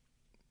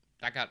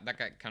 that got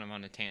kind of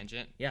on a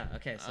tangent. Yeah.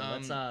 Okay. So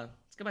let's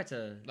go back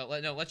to.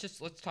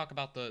 Let's talk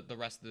about the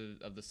rest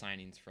of the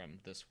signings from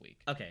this week.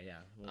 Okay.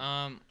 Yeah.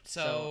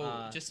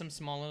 Just some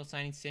small little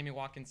signings. Sammy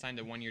Watkins signed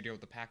a 1-year deal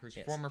with the Packers.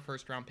 Yes. Former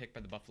first-round pick by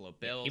the Buffalo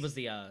Bills. He was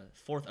the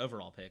 4th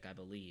overall pick, I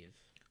believe.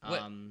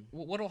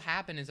 What'll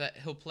happen is that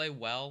he'll play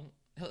well.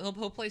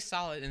 He'll play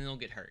solid, and then he'll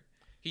get hurt.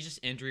 He's just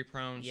injury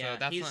prone, so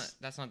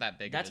that's not that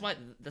big. That's why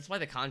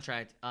the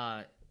contract.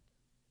 Where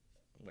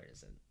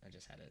is it? I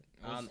just had it.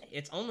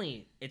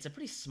 It's a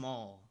pretty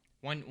small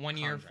one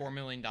year, $4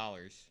 million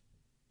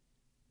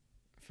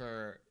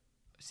for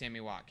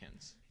Sammy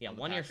Watkins. Yeah,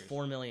 1 year,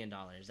 $4 million.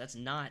 That's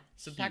not.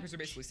 So the Packers are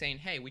basically saying,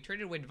 "Hey, we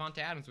traded away Devontae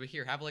Adams, but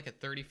here, have like a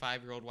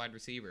 35-year-old wide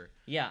receiver."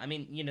 Yeah, I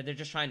mean, they're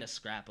just trying to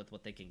scrap with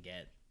what they can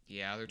get.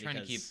 Yeah, they're trying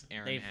to keep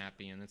Aaron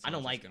happy, and that's. I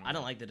don't like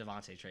the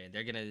Devontae trade.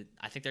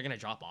 I think they're gonna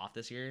drop off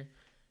this year.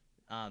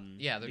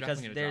 Yeah, they're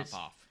definitely gonna drop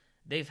off.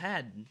 They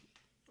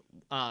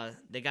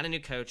got a new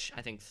coach.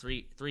 I think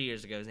 3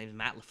 years ago. His name's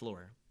Matt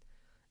LaFleur.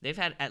 They've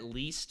had at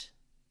least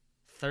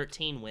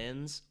 13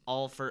 wins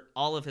all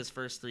of his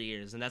first 3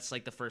 years, and that's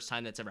like the first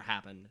time that's ever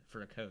happened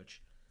for a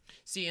coach.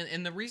 See,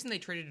 and the reason they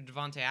traded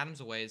Devontae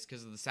Adams away is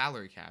because of the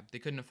salary cap. They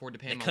couldn't afford to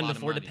pay him. They couldn't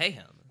afford to pay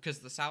him because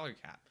of the salary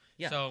cap.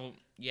 Yeah. So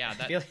yeah,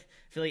 I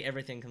feel like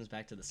everything comes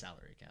back to the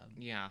salary cap.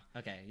 Yeah.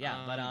 Okay.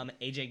 Yeah, but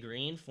AJ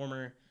Green,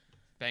 former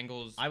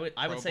Bengals. I would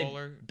say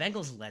bowler.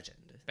 Bengals legend.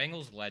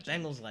 Bengals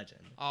legend.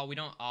 Oh, we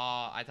don't.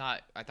 I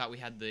thought we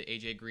had the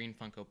AJ Green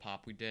Funko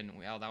Pop. We didn't.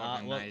 That would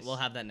have been nice. We'll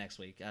have that next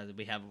week.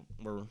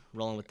 We're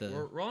rolling with the.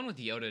 We're rolling with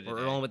Yoda today.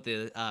 We're rolling with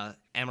the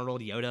Emerald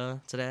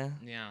Yoda today.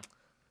 Yeah.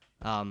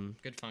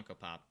 Good Funko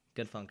Pop.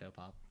 Good Funko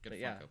Pop.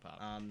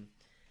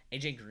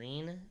 AJ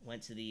Green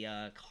went to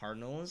the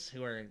Cardinals,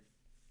 who are.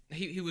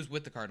 He was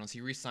with the Cardinals.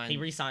 He re-signed. He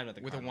re-signed with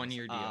the Cardinals. A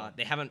 1-year deal.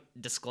 They haven't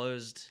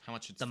disclosed how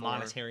much it's the for.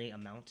 monetary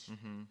amount.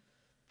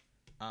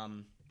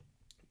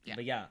 Yeah.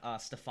 But yeah,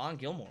 Stephon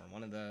Gilmore,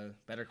 one of the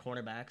better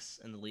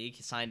cornerbacks in the league.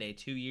 He signed a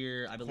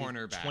 2-year, I believe,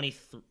 corner.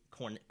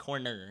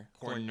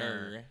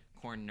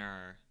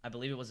 I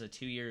believe it was a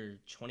 2-year,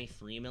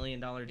 $23 million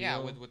deal. Yeah,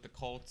 with the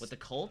Colts. With the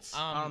Colts.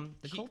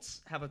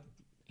 Colts have a.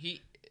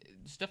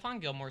 Stephon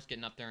Gilmore's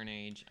getting up there in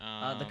age.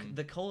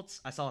 The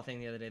Colts. I saw a thing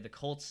the other day. The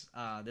Colts.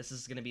 This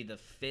is going to be the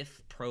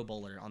 5th Pro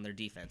Bowler on their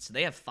defense. So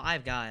they have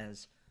 5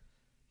 guys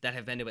that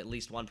have been to at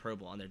least 1 Pro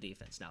Bowl on their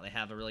defense. Now they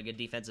have a really good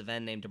defensive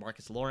end named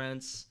DeMarcus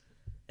Lawrence.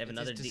 They have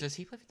another. Does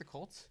he play for the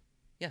Colts?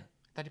 Yeah, I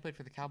thought he played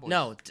for the Cowboys.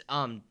 No,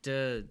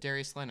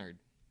 Darius Leonard.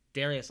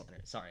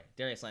 Sorry,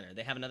 Darius Leonard.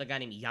 They have another guy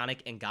named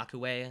Yannick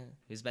Ngakoue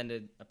who's been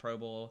to a Pro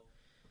Bowl.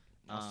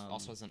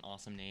 Also has an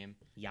awesome name.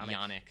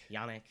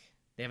 Yannick.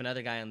 They have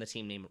another guy on the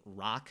team named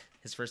Rock.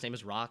 His first name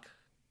is Rock.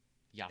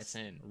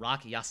 Yassin.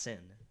 Rock Yassin.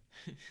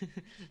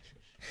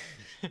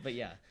 But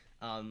yeah,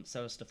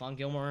 so Stephon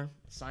Gilmore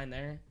signed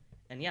there,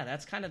 and yeah,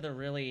 that's kind of the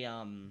really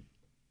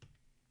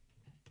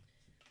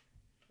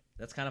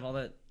that's kind of all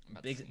the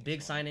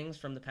big signings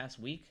from the past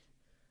week.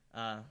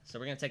 So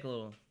we're gonna take a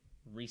little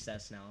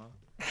recess now,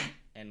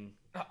 and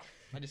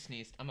I just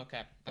sneezed. I'm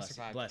okay. I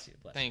survived. Bless you.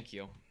 Thank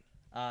you.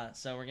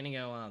 So we're gonna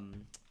go.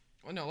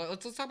 Well, no,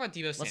 let's talk about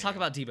Deebo Samuel. Let's talk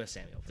about Deebo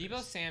Samuel.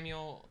 Deebo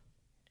Samuel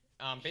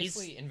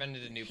basically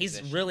invented a new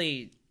position. He's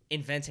really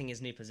inventing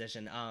his new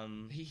position. I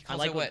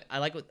like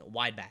what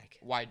wide back.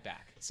 Wide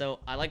back. So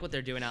I like what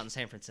they're doing out in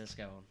San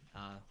Francisco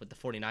with the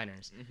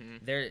 49ers.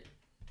 Mm-hmm. They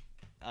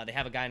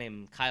have a guy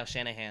named Kyle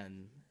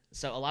Shanahan.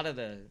 So a lot of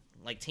the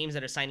teams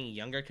that are signing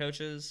younger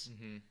coaches,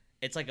 mm-hmm.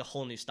 it's like a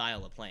whole new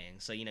style of playing.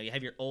 So you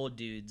have your old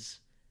dudes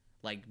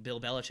like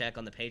Bill Belichick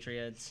on the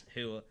Patriots,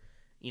 who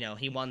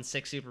he won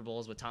 6 Super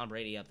Bowls with Tom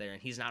Brady up there,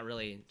 and he's not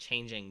really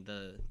changing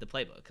the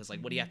playbook because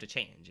what do you have to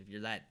change if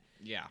you're that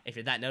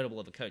notable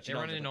of a coach? They're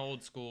running an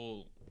old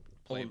school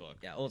playbook.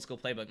 Old school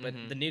playbook. But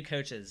the new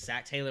coaches,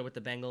 Zach Taylor with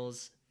the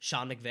Bengals,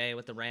 Sean McVay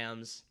with the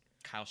Rams.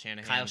 Kyle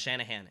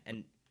Shanahan.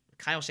 And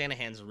Kyle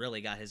Shanahan's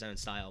really got his own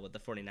style with the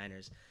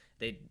 49ers.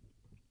 They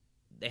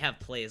have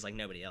plays like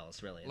nobody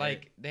else, really.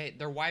 Like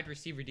their wide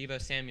receiver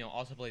Deebo Samuel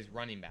also plays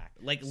running back.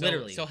 Like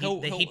literally, so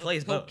he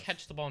plays he'll both.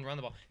 Catch the ball and run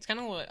the ball. It's kind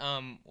of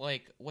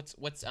like what's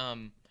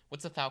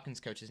the Falcons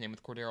coach's name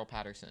with Cordero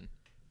Patterson?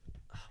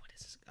 Oh, what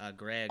is this?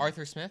 Greg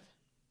Arthur Smith.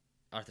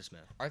 Arthur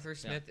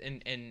Smith. Yeah.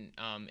 in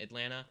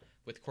Atlanta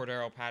with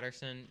Cordero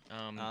Patterson.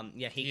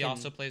 He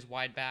also plays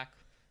wide back.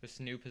 This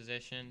new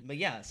position. But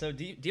yeah, so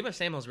Deebo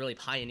Samuel's really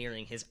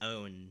pioneering his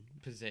own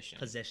position.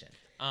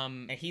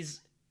 And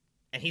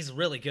he's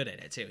really good at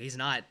it too. He's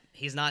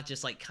not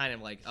just like kind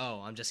of like,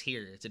 oh, I'm just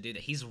here to do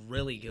that. He's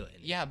really good.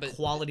 Yeah, but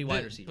quality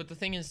wide receiver. But the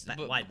thing is,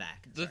 wide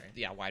back.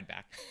 Wide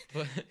back.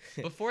 But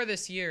before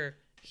this year,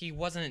 he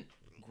wasn't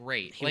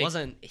great. He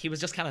was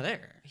just kind of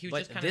there. He was but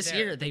just kind of this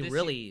there. year they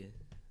really.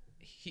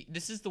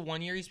 This is the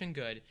 1 year he's been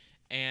good,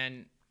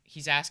 and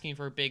he's asking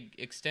for a big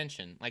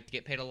extension, like to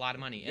get paid a lot of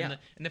money. And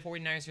the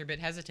 49ers are a bit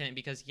hesitant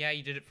because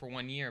you did it for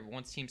 1 year, but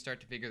once teams start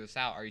to figure this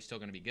out, are you still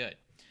going to be good?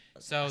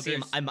 So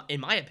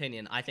in my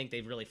opinion, I think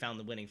they've really found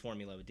the winning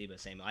formula with Deebo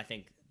Samuel. I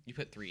think you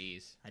put 3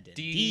 E's. I did.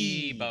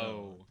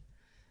 Deebo.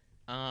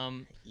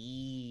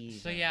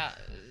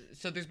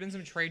 So there's been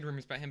some trade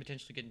rumors about him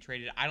potentially getting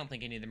traded. I don't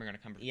think any of them are going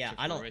to come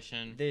to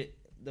fruition.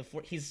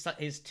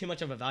 He's too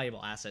much of a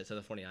valuable asset to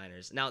the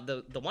 49ers. Now,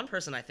 the one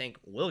person I think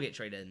will get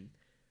traded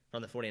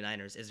from the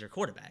 49ers is their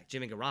quarterback,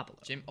 Jimmy Garoppolo.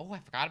 I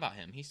forgot about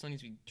him. He still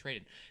needs to be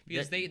traded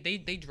because they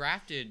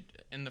drafted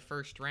in the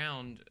first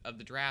round of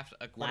the draft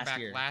a quarterback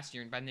last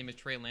year by the name of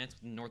Trey Lance,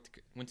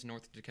 went to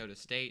North Dakota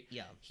State.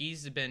 Yeah.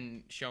 He's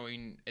been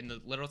showing in the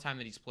little time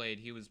that he's played,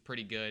 he was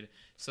pretty good.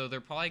 So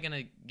they're probably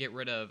going to get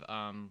rid of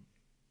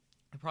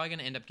they're probably going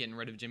to end up getting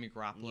rid of Jimmy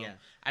Garoppolo. Yeah.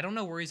 I don't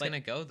know where he's going to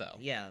go though.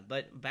 Yeah,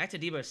 but back to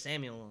Deebo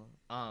Samuel,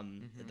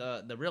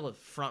 the real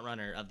front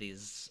runner of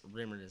these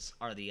rumors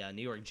are the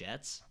New York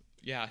Jets.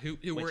 Yeah,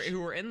 who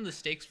were in the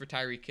stakes for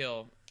Tyreek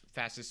Hill,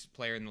 fastest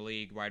player in the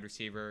league, wide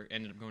receiver,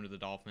 ended up going to the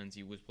Dolphins.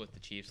 He was with the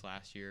Chiefs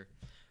last year.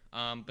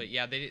 But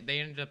yeah, they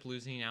ended up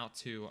losing out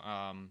to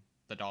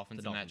the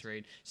Dolphins in that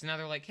trade. So now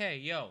they're like, hey,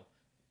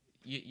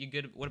 you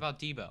good? What about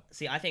Deebo?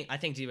 See, I think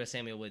Deebo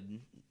Samuel would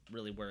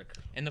really work.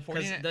 And the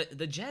 49ers,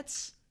 the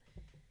Jets.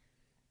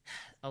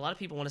 A lot of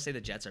people want to say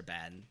the Jets are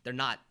bad. They're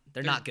not.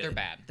 They're not good. They're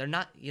bad. They're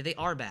not. Yeah, they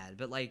are bad.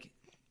 But like,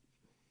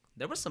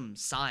 there were some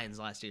signs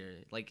last year.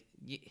 Like,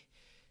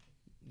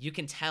 you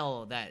can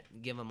tell that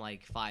give them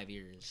like 5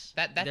 years,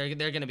 that they're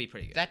going to be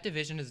pretty good. That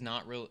division is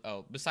not really.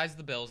 Oh, besides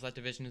the Bills, that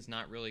division is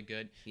not really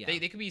good. Yeah.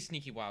 They could be a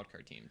sneaky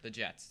wildcard team. The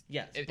Jets.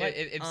 Yes.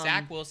 If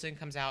Zach Wilson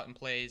comes out and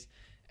plays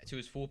to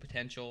his full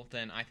potential,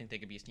 then I think they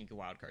could be a sneaky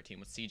wildcard team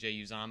with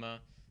CJ Uzomah.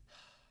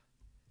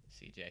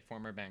 CJ,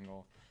 former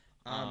Bengal.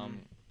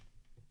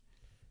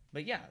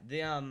 But yeah,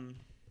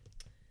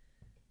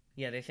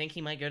 they think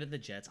he might go to the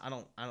Jets. I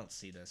don't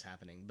see this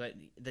happening. But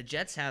the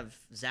Jets have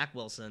Zach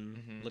Wilson.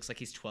 Mm-hmm. Looks like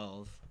he's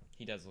 12.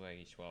 He does look like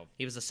he's 12.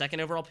 He was the second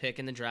overall pick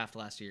in the draft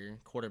last year,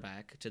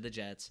 quarterback to the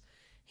Jets.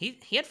 He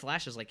had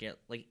flashes like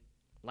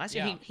last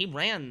year. He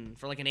ran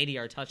for like an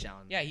 80-yard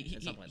touchdown. Yeah,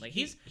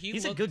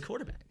 he's a good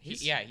quarterback.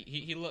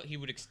 He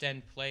would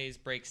extend plays,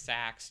 break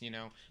sacks,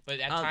 But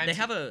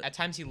at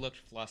times he looked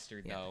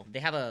flustered though. They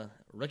have a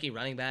rookie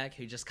running back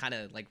who just kind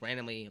of like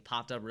randomly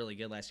popped up really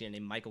good last year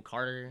named Michael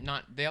Carter.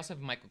 They also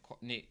have a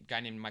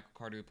guy named Michael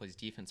Carter who plays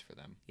defense for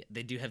them. Yeah,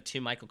 they do have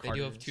two Michael Carters.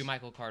 They do have two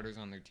Michael Carters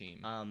on their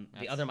team.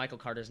 The other Michael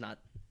Carter's not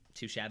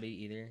too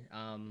shabby either.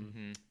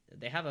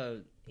 They have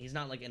he's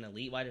not like an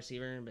elite wide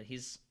receiver, but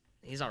he's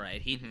all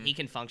right. He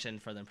can function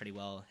for them pretty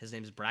well. His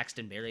name's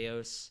Braxton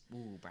Berrios.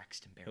 Ooh,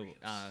 Braxton Berrios.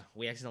 Who,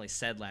 we accidentally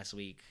said last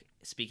week,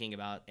 speaking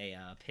about a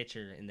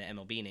pitcher in the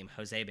MLB named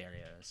Jose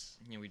Berrios.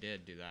 Yeah, we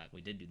did do that.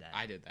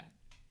 I did that.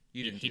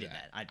 You didn't. He did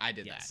that. I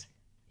did that.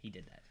 He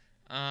did that.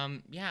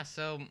 Yeah.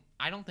 So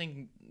I don't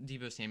think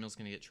Deebo Samuel's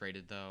gonna get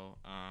traded though.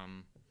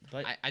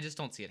 But I just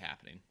don't see it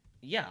happening.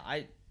 Yeah,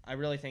 I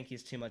really think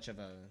he's too much of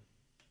a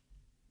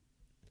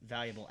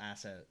valuable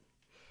asset.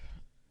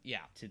 Yeah.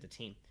 To the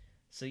team.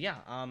 So yeah,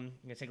 I'm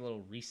gonna take a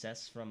little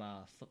recess from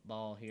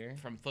football here.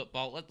 From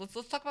football, let's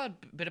talk about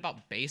a bit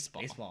about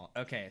baseball. Baseball.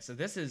 Okay, so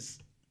this is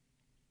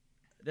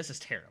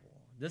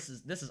terrible. This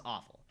is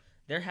awful.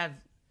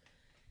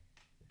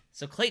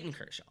 So Clayton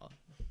Kershaw,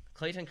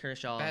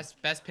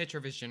 best pitcher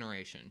of his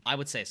generation. I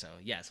would say so.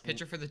 Yes,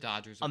 pitcher for the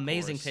Dodgers.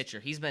 Amazing pitcher.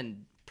 He's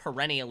been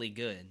perennially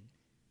good.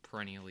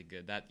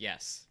 That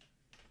yes.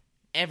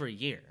 Every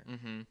year.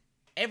 Mm-hmm.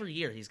 Every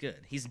year he's good.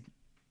 He's.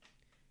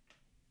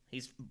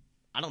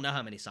 I don't know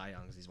how many Cy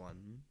Youngs he's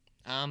won.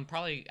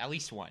 Probably at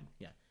least one.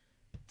 Yeah.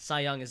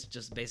 Cy Young is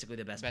just basically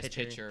the best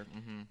pitcher.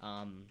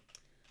 Mm-hmm.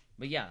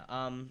 But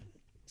yeah.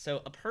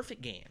 So a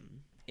perfect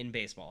game in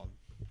baseball.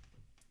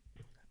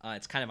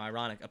 It's kind of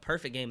ironic. A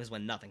perfect game is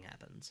when nothing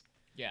happens.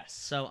 Yes.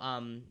 So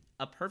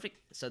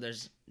So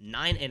there's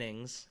 9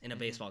 innings in a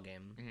baseball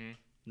game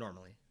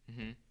normally.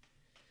 Mm-hmm.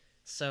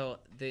 So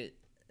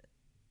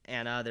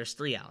there's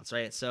 3 outs,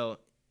 right? So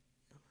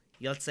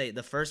let's say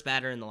the first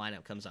batter in the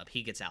lineup comes up.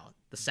 He gets out.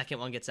 The second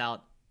one gets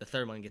out. The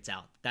third one gets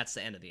out. That's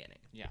the end of the inning.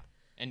 Yeah.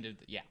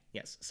 Yeah,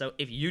 Yes. So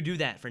if you do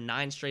that for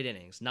 9 straight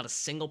innings, not a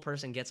single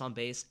person gets on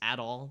base at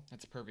all.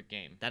 that's a perfect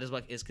game. That is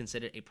what is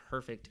considered a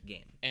perfect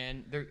game.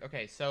 And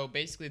so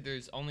basically,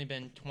 there's only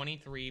been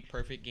 23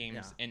 perfect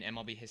games in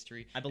MLB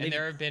history, I believe and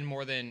there have been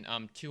more than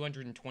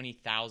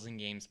 220,000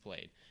 games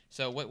played.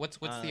 So what's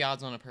the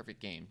odds on a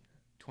perfect game?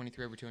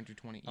 23 over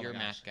 220. You're a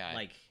math guy.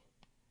 Like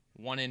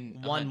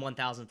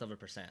 1/1000th of a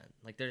percent.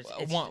 Like there's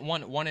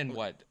one in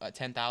what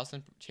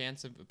 10,000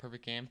 chance of a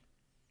perfect game.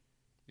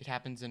 It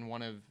happens in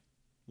one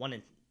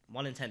in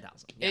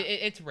 10,000. Yeah.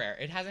 It's rare.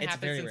 It hasn't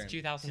happened since rare.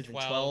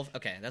 2012.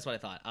 Okay, that's what I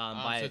thought.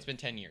 So it's been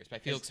 10 years by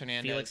Felix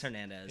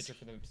Hernandez. Pitcher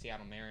for the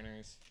Seattle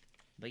Mariners.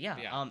 But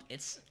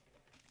it's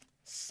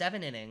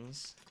 7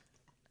 innings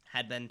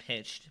had been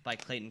pitched by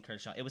Clayton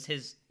Kershaw. It was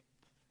his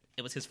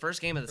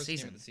first game of the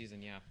season.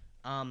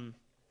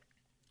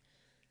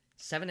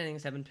 7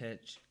 innings, 7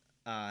 pitch.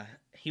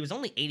 He was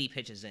only 80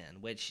 pitches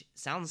in, which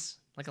sounds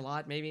like a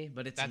lot, maybe,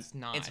 but it's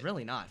not. It's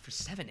really not for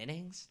 7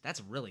 innings. That's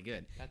really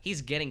good. He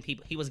was getting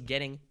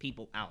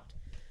people out.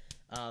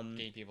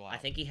 Getting people out. I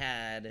think he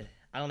had.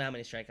 I don't know how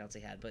many strikeouts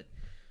he had, but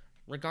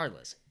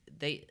regardless,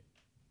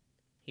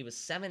 he was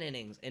 7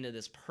 innings into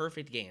this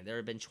perfect game. There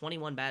had been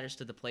 21 batters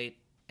to the plate,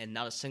 and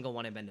not a single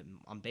one had been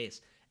on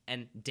base.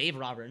 And Dave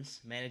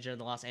Roberts, manager of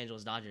the Los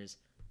Angeles Dodgers,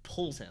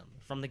 pulls him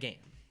from the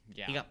game.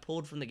 Yeah. He got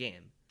pulled from the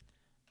game.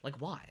 Like,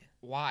 why?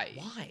 Why?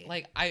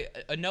 Like,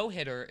 a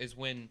no-hitter is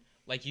when,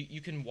 like,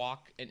 you can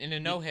walk, and a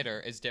no-hitter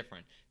is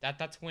different.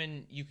 That's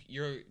when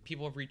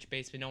people have reached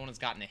base, but no one has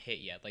gotten a hit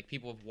yet. Like,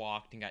 people have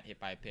walked and got hit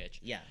by a pitch.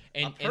 Yeah.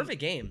 A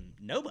perfect game,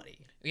 nobody.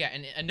 Yeah,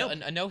 and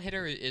a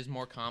no-hitter is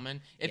more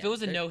common. If it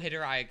was a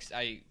no-hitter, I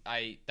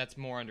that's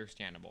more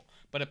understandable.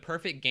 But a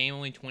perfect game,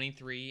 only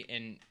 23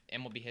 in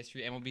MLB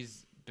history.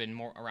 MLB's been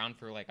more around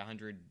for like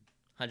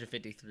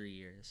 153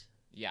 years.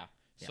 Yeah.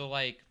 So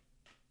like,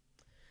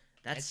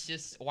 it's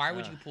just, why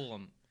would you pull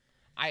him?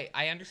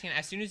 I understand.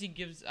 As soon as he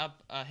gives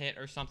up a hit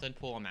or something,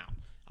 pull him out.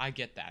 I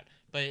get that.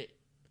 But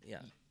yeah.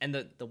 And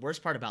the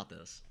worst part about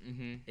this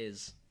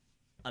is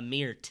a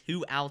mere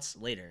 2 outs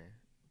later,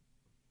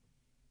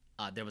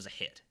 there was a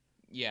hit.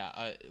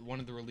 Yeah, one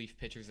of the relief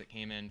pitchers that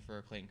came in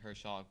for Clayton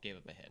Kershaw gave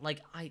up a hit.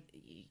 Like,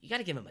 you got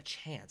to give him a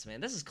chance,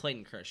 man. This is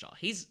Clayton Kershaw.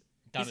 He's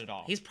done it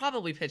all. He's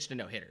probably pitched a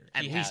no-hitter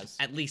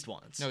at least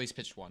once. No, he's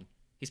pitched one.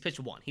 He's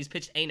pitched one. He's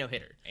pitched a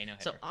no-hitter.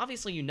 So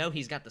obviously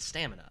he's got the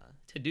stamina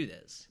to do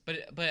this.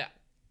 But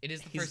it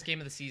is the first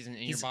game of the season,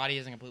 and your body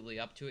isn't completely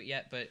up to it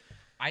yet. But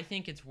I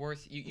think it's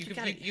worth you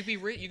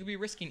could be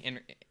risking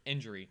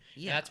injury.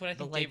 Yeah, that's what I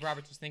think Dave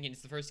Roberts was thinking.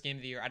 It's the first game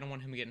of the year. I don't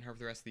want him getting hurt for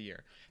the rest of the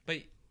year. But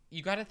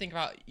you got to think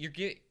about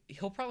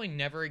he'll probably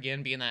never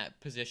again be in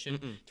that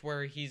position to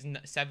where he's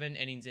 7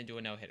 innings into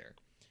a no-hitter.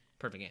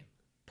 Perfect game.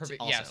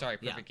 Perfect.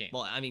 Perfect game.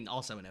 Well, I mean,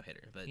 also a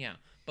no-hitter, but yeah,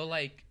 but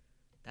like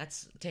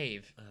that's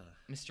Dave,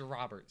 Mr.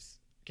 Roberts.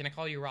 Can I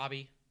call you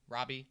Robbie?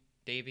 Robbie?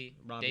 Davey?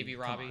 Davey?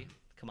 Robbie?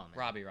 Come on, man.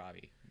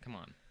 Robbie. Come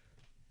on.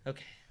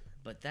 Okay,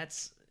 but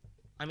that's,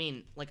 I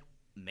mean, like,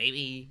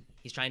 maybe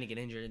he's trying to get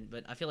injured,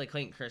 but I feel like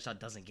Clayton Kershaw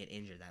doesn't get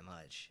injured that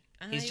much.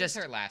 He just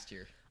hurt last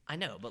year. I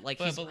know, but like,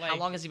 how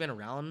long has he been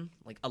around?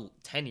 Like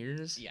 10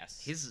 years?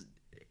 Yes. He's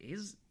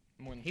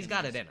more than he's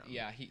got it in him.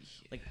 Yeah,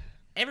 like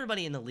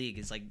everybody in the league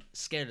is like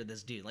scared of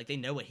this dude. Like they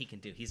know what he can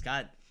do. He's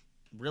got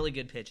really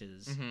good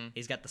pitches.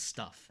 He's got the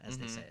stuff, as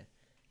they say.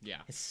 Yeah.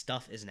 His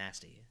stuff is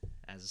nasty.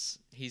 As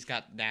he's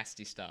got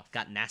nasty stuff.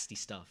 Got nasty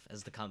stuff,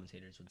 as the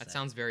commentators would say. That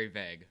sounds very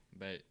vague,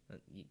 but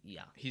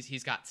yeah.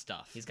 He's got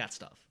stuff. He's got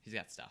stuff. He's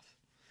got stuff.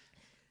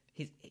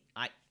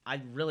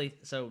 I really,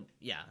 so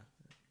yeah.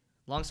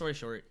 Long story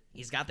short,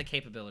 he's got the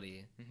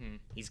capability.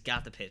 He's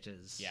got the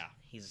pitches. Yeah.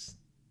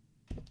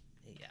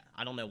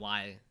 I don't know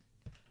why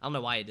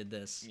he did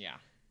this. Yeah.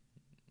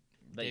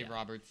 But Dave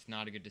Roberts,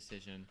 not a good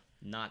decision.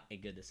 Not a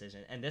good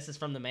decision. And this is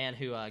from the man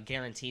who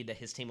guaranteed that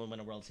his team would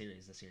win a World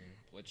Series this year.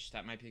 Which,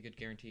 that might be a good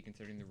guarantee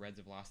considering the Reds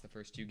have lost the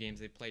first 2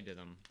 games they played to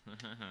them.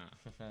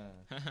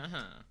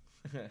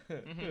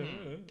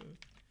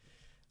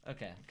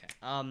 Okay.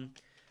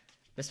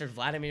 Mr.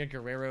 Vladimir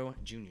Guerrero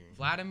Jr.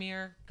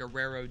 Vladimir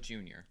Guerrero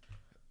Jr.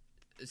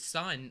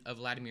 Son of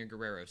Vladimir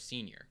Guerrero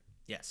Sr.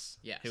 Yes.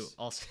 Who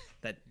also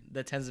that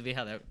tends to be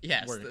how that works.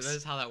 Yes, that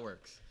is how that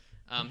works.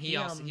 He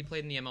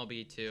played in the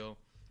MLB too.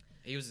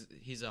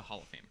 He's a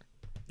Hall of Famer.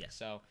 Yes.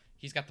 So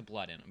he's got the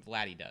blood in him.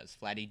 Vladdy does.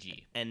 Vladdy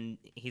G. And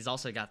he's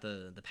also got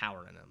the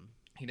power in him.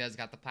 He does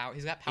got the power.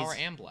 He's got power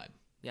and blood.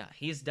 Yeah,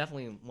 he's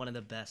definitely one of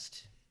the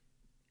best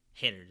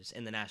hitters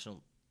in the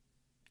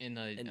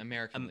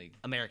American League.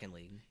 American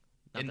League,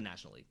 not the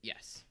National League.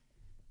 Yes.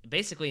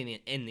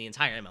 Basically in the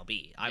entire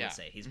MLB, I would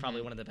say he's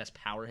probably one of the best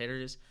power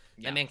hitters.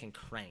 That man can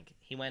crank.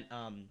 He went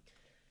an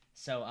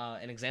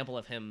example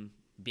of him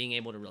being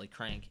able to really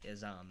crank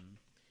is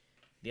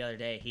the other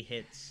day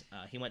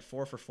he went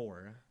 4 for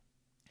 4.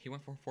 He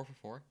went 4 for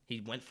 4?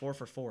 He went 4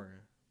 for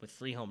 4 with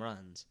 3 home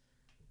runs.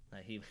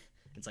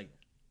 It's like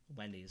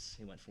Wendy's.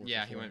 He went 4 for 4.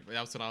 Yeah,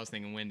 that's what I was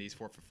thinking, Wendy's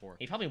 4 for 4.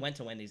 He probably went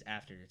to Wendy's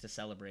after to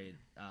celebrate.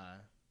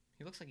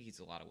 He looks like he eats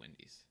a lot of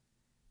Wendy's.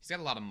 He's got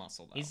a lot of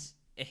muscle though.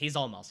 He's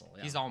all muscle.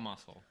 Yeah. He's all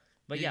muscle.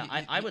 But yeah,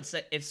 I would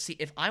say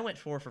if I went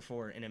 4 for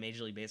 4 in a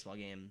Major League Baseball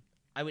game,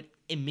 I would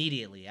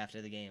immediately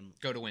after the game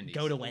go to Wendy's.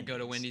 Go to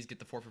Wendy's. Get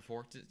the 4 for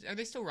 4. Are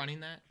they still running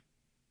that?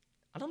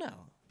 I don't know.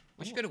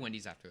 We should go to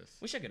Wendy's after this.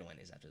 We should go to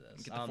Wendy's after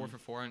this. Get the 4 for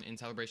 4 in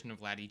celebration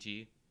of Laddie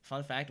G.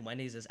 Fun fact: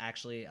 Wendy's is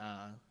actually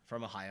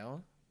from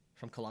Ohio,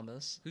 from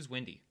Columbus. Who's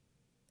Wendy?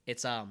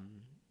 It's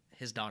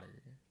his daughter.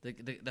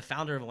 The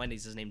founder of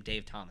Wendy's is named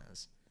Dave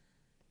Thomas,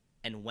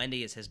 and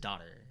Wendy is his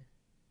daughter.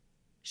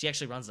 She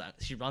actually runs that.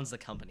 She runs the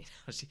company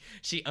now.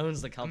 She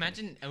owns the company.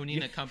 Imagine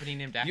owning a company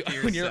named after you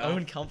yourself. own your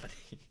own company.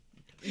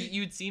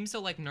 You'd seem so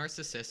like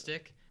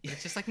narcissistic. But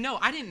it's just like, no,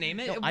 I didn't name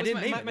it. No, It was I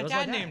didn't name my, it. My It was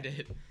dad my dad. named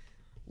it.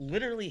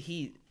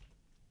 Literally,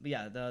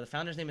 the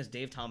founder's name is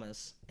Dave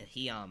Thomas, and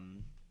he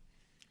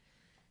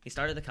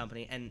started the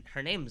company, and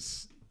her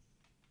name's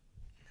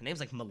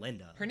like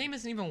Melinda. Her name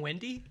isn't even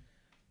Wendy.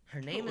 Her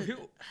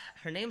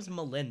name's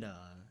Melinda,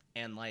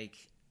 and like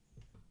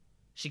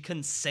she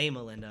couldn't say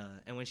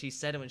Melinda, and when she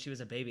said it when she was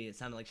a baby, it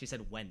sounded like she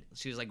said Wendy.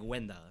 She was like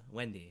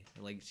Wendy,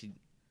 like she.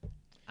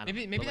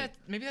 Maybe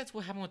that's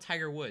what happened with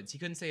Tiger Woods. He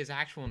couldn't say his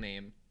actual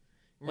name.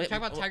 We were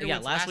talking about Tiger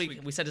Woods last week.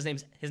 We said his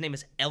name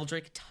is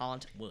Eldrick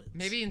Taunt Woods.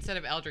 Maybe instead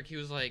of Eldrick, he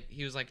was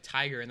like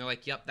Tiger, and they're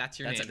like, "Yep, that's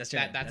your name.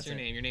 That's your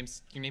name.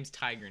 Your name's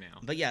Tiger now."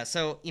 But yeah,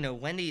 so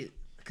Wendy,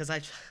 because I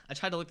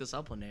tried to look this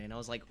up one day, and I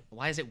was like,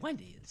 why is it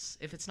Wendy's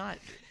if it's not?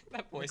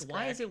 That voice.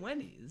 Why is it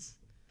Wendy's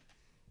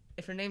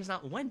if her name's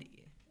not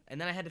Wendy? And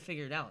then I had to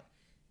figure it out,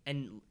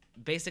 and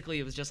basically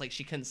it was just like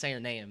she couldn't say her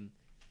name,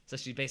 so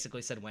she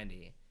basically said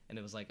Wendy, and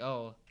it was like,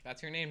 oh,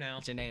 that's your name now.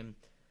 That's your name.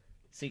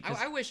 See,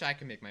 I wish I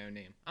could make my own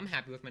name. I'm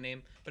happy with my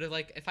name, but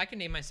if I could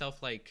name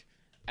myself like,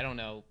 I don't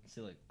know.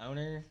 See, like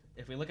owner.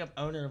 If we look up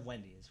owner of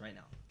Wendy's right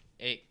now,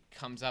 it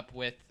comes up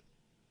with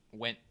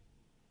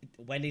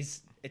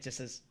Wendy's. It just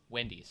says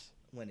Wendy's.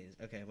 Wendy's.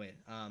 Okay, wait.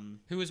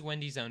 Who is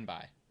Wendy's owned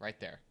by? Right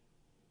there.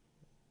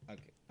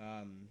 Okay.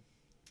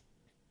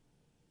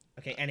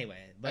 Okay. Anyway,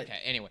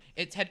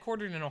 it's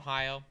headquartered in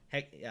Ohio.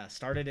 Heck, yeah.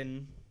 Started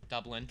in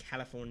Dublin,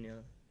 California.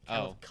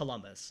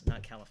 Columbus,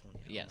 not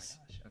California. Yes.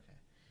 Oh my gosh. Okay.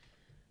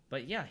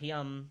 But yeah, he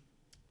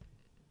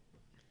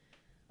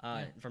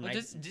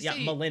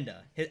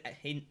Melinda.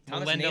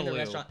 Thomas Melinda named the Lou.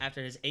 restaurant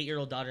after his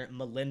 8-year-old daughter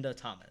Melinda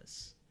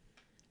Thomas.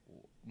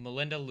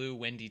 Melinda Lou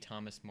Wendy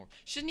Thomas Moore.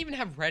 She didn't even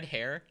have red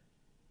hair.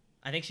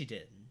 I think she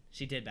did.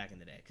 She did back in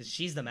the day because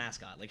she's the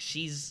mascot. Like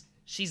she's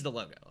the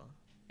logo.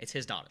 It's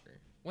his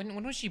daughter.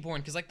 When was she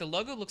born? Because like the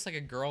logo looks like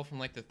a girl from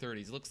like the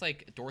 30s. It looks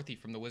like Dorothy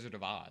from The Wizard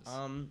of Oz.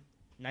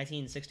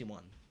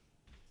 1961.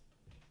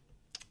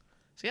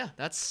 So yeah,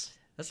 that's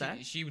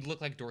that. She would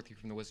look like Dorothy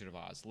from The Wizard of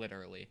Oz,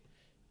 literally.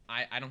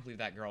 I don't believe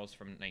that girl's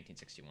from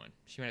 1961.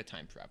 She might have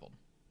time traveled.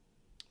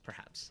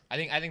 Perhaps. I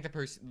think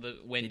the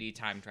Wendy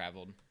time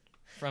traveled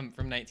from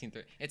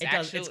 1930.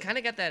 It's kind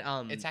of got that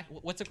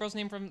what's the girl's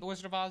name from The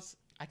Wizard of Oz?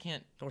 I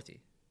can't. Dorothy.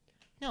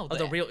 No,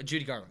 the real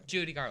Judy Garland.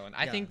 Judy Garland.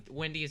 I think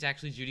Wendy is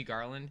actually Judy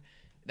Garland.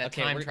 That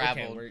Okay, time we're-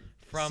 traveled okay, we're-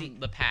 from see-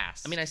 the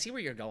past. I mean, I see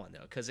where you're going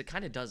though, because it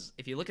kind of does.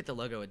 If you look at the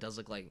logo, it does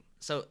look like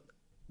so.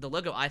 The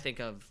logo I think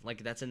of,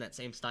 like that's in that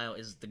same style,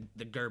 is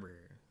the Gerber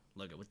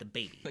logo with the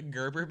baby. The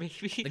Gerber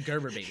baby. The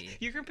Gerber baby.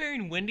 You're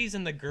comparing Wendy's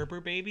and the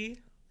Gerber baby?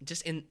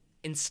 Just in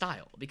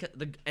style, because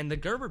the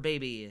Gerber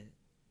baby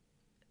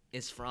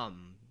is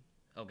from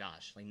like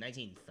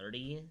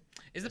 1930.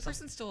 Is the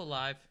person still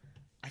alive?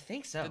 I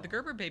think so. Did the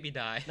Gerber baby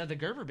die? No, the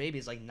Gerber baby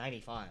is like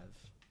 95.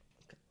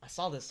 I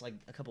saw this like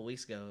a couple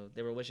weeks ago.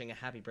 They were wishing a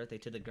happy birthday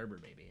to the Gerber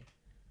baby.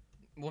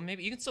 Well,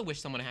 maybe you can still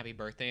wish someone a happy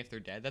birthday if they're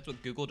dead. That's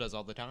what Google does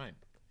all the time.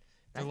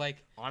 They're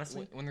like,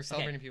 honestly, when they're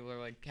celebrating people, they're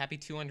like, happy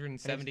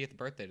 270th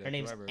birthday to her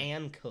name's whoever.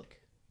 Ann Cook,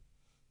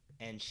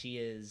 and she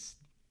is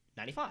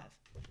 95.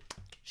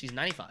 She's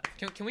 95.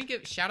 Can we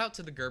give shout out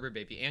to the Gerber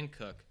baby and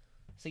Cook?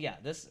 So yeah,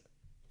 it's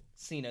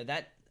kind of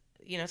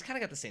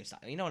got the same style.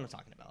 You know what I'm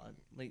talking about?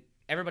 Like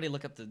everybody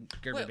look up the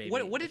Gerber baby.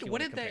 What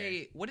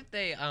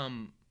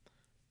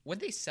did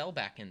they sell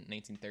back in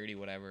 1930?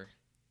 Whatever.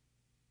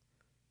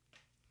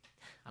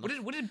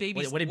 What did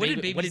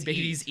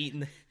babies eat?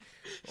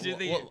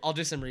 I'll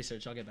do some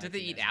research. I'll get back. Did they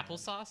eat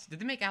applesauce? Did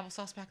they make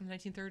applesauce back in the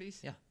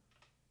 1930s? Yeah.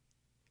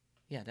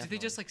 Yeah, definitely. Did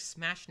they just like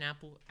smash an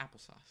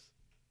applesauce?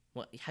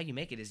 Well, how you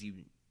make it is you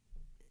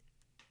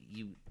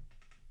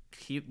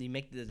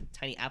make the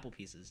tiny apple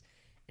pieces,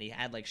 and you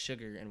add like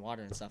sugar and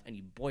water and stuff, and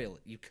you boil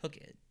it. You cook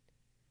it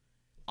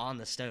on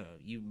the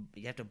stove. You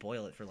have to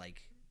boil it for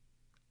like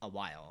a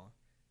while,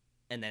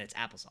 and then it's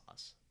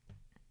applesauce.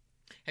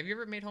 Have you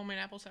ever made homemade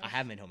applesauce? I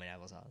have made homemade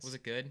applesauce. Was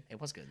it good? It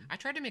was good. I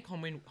tried to make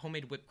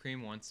homemade whipped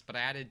cream once, but I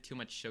added too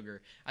much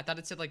sugar. I thought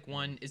it said like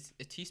is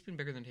a teaspoon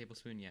bigger than a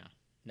tablespoon? Yeah.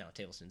 No, a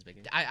tablespoon's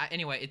bigger.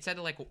 Anyway, it said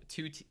like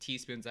 2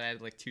 teaspoons. I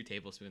added like 2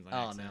 tablespoons on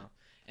accident. No.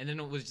 And then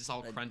it was just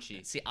all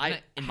crunchy. See,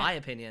 in my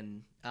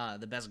opinion,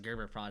 the best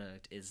Gerber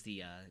product is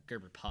the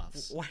Gerber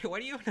Puffs. Why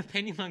do you have an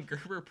opinion on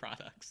Gerber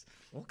products?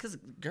 Well, because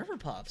Gerber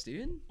Puffs,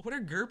 dude. What are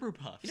Gerber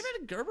Puffs? You never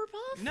had a Gerber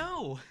Puff?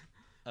 No.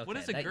 Okay, what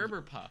is a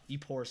Gerber Puff? You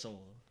poor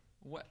soul.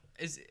 What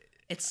is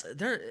it?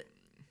 They're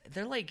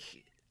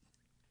like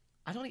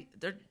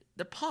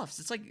they're puffs.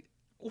 It's like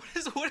What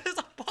is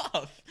a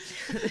puff?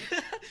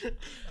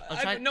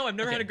 I've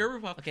never had a Gerber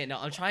puff. Okay, no,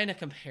 I'm trying to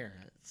compare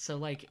it. So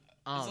like,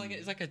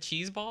 It's like a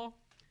cheese ball.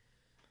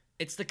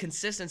 it's the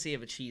consistency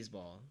of a cheese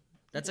ball.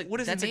 What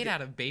is it made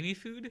out of? Baby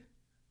food?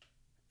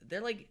 They're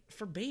like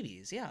for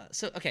babies, yeah.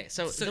 So okay,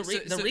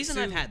 the reason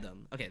I've had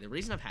them. Okay, the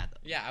reason I've had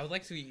them. Yeah, I would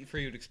like for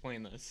you to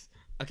explain this.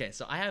 Okay,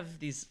 so I have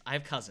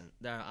cousins.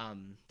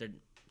 They're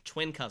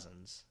twin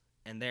cousins,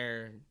 and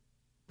they're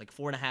like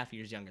 4.5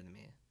 years younger than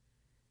me.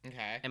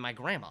 Okay. And my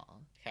grandma.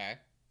 Okay.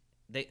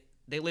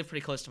 They live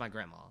pretty close to my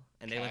grandma,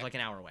 and they live like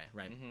an hour away,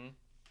 right? Mm-hmm.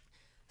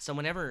 So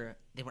whenever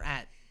they were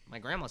at my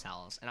grandma's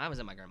house, and I was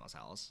at my grandma's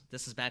house,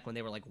 this is back when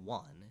they were like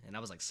 1, and I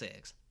was like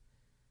 6.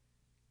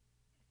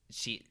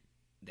 She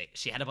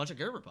had a bunch of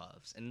Gerber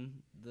puffs in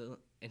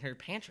her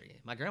pantry.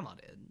 My grandma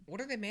did.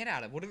 What are they made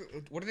out of? What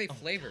are they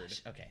flavored?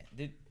 Gosh. Okay,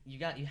 dude, you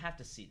have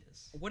to see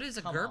this. What is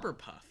a Gerber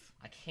puff?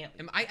 I can't.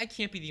 I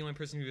can't be the only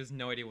person who has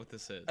no idea what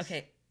this is.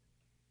 Okay,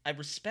 I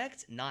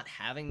respect not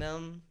having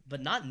them,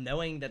 but not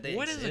knowing that they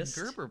exist. What is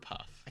a Gerber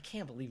puff? I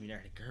can't believe you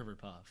never had a Gerber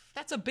puff.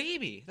 That's a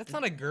baby. That's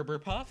not a Gerber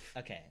puff.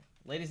 Okay,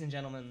 ladies and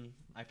gentlemen,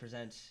 I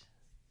present.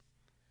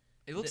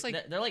 It looks like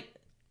they're like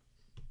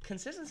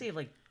consistency of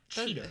like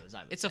Cheetos.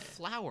 It's a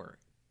flour.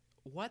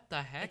 What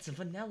the heck? It's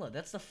vanilla.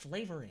 That's the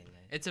flavoring.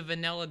 It's a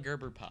vanilla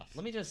Gerber puff.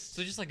 Let me just.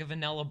 So just like a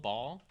vanilla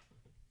ball.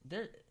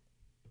 They're.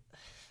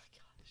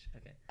 Gosh.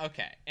 Okay.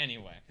 Okay.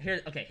 Anyway.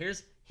 Here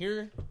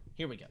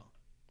we go.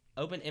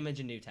 Open image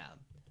in new tab.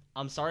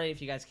 I'm sorry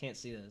if you guys can't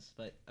see this,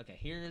 but okay.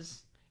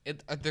 Here's.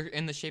 They're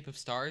in the shape of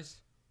stars.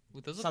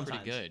 Well, those look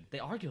pretty good. They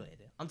are good.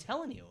 I'm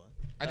telling you.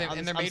 Are they?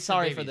 And they're made I'm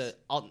sorry for the.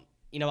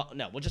 You know what?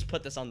 No, we'll just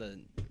put this on the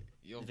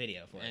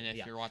video for and it. And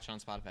if you're watching on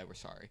Spotify, we're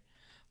sorry.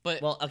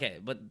 But okay,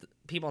 but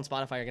people on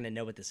Spotify are gonna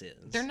know what this is.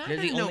 They're not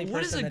gonna know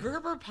what is a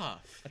Gerber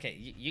puff. Okay,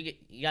 you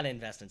gotta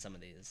invest in some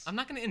of these. I'm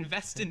not gonna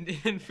invest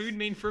in food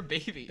made for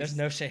babies. There's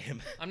no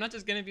shame. I'm not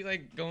just gonna be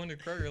like going to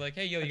Kroger like,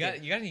 hey, yo, you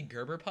got any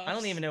Gerber puffs? I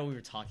don't even know what we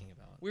were talking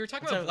about. We were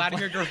talking about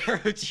Vladimir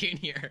Guerrero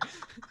Jr.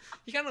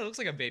 He kind of looks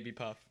like a baby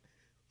puff.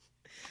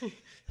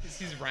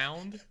 He's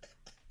round.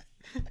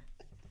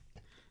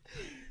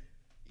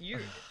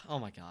 Oh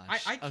my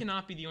gosh. I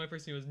cannot be the only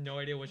person who has no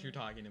idea what you're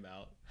talking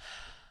about.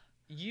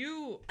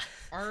 You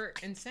are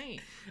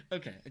insane.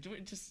 Okay.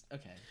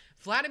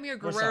 Vladimir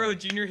Guerrero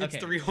Jr. hits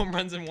 3 home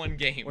runs in one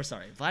game. We're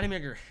sorry. Vladimir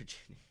Guerrero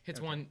Jr.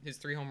 his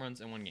 3 home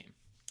runs in one game.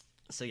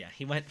 So yeah,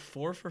 he went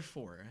 4 for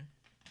 4.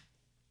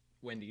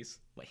 Wendy's.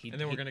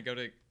 And then we're gonna go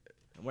to.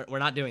 We're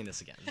not doing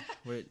this again.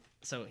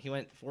 So he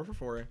went 4 for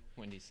 4.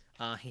 Wendy's.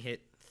 He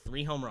hit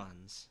 3 home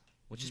runs,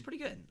 which is pretty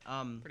good.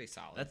 Pretty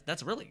solid.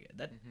 That's really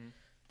good.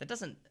 That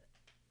doesn't.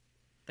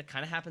 That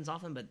kind of happens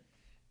often, but.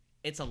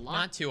 It's a lot.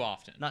 Not too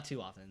often.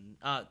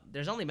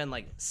 There's only been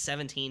like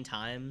 17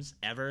 times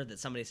ever that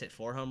somebody's hit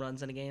 4 home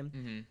runs in a game.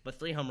 Mm-hmm. But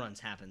 3 home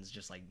runs happens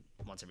just like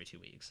once every 2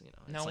 weeks. You know.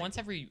 No, once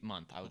every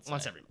month, I would say.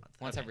 Once every month.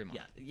 Once every month.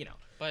 Yeah, you know.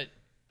 But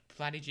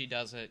Vladdy G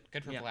does it.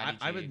 Good for Vladdy G.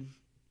 I would.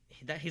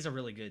 He's a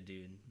really good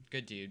dude.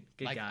 Good dude.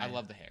 Good guy. I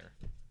love the hair.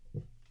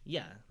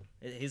 Yeah,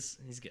 he's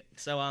good.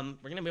 So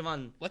we're gonna move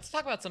on. Let's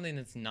talk about something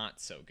that's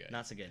not so good.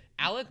 Not so good.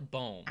 Alec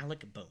Bohm.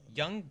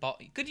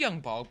 Good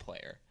young ball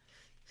player.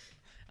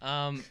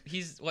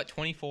 He's what,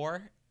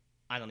 24?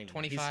 I don't even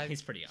 25. Know.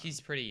 He's pretty young. He's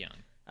pretty young.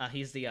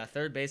 He's the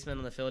third baseman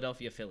on the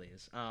Philadelphia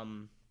Phillies.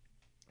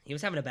 He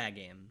was having a bad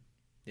game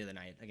the other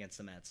night against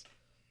the Mets.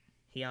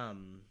 I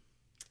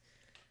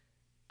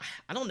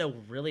don't know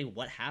really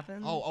what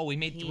happened.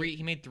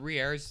 He made 3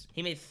 errors.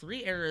 He made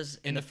 3 errors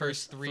in the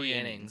first 3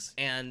 innings.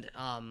 And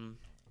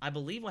I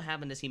believe what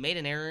happened is he made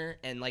an error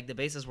and like the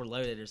bases were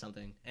loaded or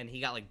something and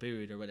he got like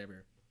booed or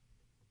whatever.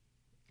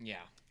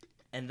 Yeah.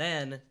 And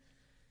then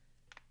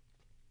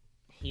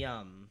he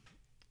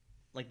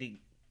like the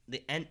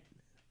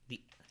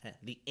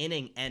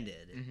inning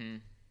ended. Mm-hmm.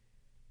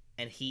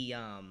 And he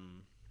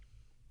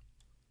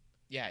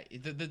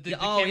Here's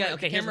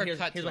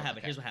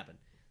what happened.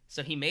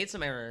 So he made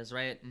some errors,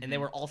 right? Mm-hmm. And they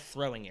were all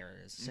throwing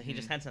errors. So he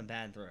just had some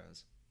bad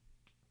throws.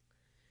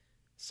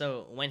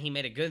 So when he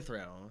made a good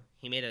throw,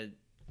 he made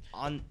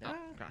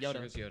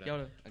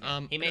Yoda.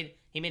 Okay.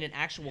 He made an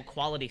actual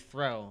quality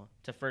throw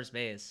to first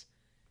base,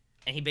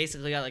 and he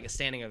basically got like a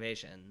standing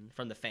ovation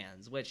from the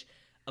fans. Which,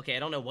 okay, I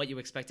don't know what you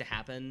expect to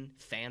happen,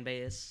 fan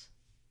base.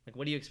 Like,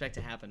 what do you expect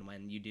to happen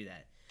when you do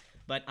that?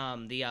 But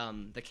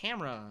the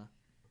camera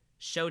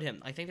showed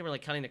him. I think they were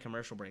like cutting a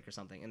commercial break or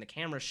something, and the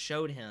camera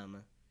showed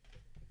him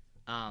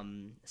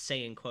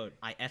saying, "quote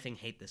I effing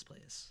hate this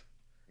place."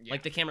 Yeah.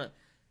 Like the camera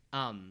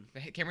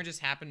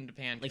just happened to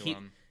pan to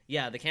him.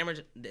 Yeah, the camera.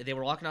 They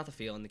were walking off the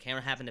field, and the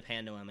camera happened to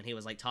pan to him, and he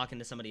was like talking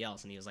to somebody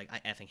else, and he was like, "I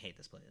effing hate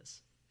this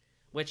place,"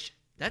 which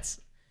I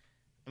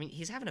mean,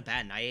 he's having a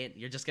bad night.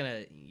 You're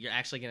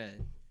actually gonna,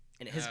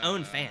 and his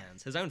own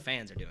fans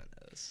are doing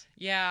those.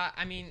 Yeah,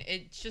 I mean,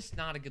 it's just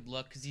not a good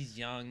look because he's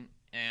young,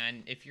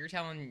 and if you're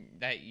telling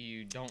that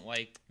you don't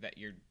like that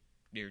your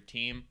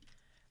team.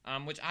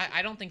 Which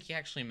I don't think he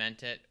actually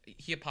meant it.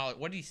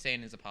 What did he say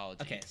in his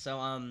apology? Okay,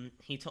 so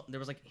he told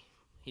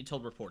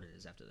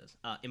reporters after this.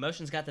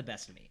 Emotions got the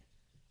best of me.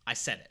 I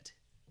said it.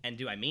 And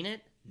do I mean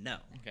it? No.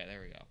 Okay,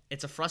 there we go.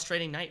 It's a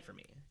frustrating night for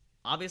me.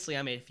 Obviously,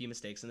 I made a few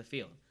mistakes in the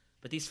field,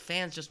 but these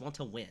fans just want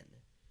to win.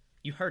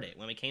 You heard it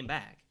when we came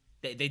back.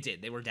 They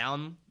did. They were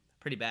down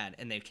pretty bad,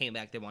 and they came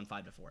back. They won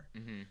 5-4.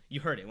 Mm-hmm.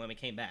 You heard it when we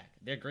came back.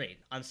 They're great.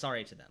 I'm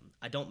sorry to them.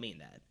 I don't mean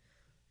that.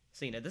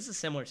 So, this is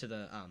similar to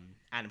the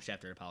Adam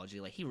Schefter apology.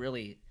 Like, he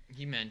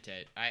meant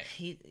it.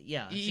 He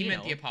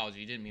meant the apology.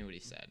 He didn't mean what he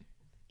said.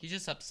 He's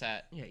just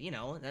upset.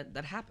 Yeah,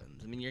 that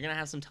happens. I mean, you're gonna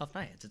have some tough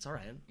nights. It's all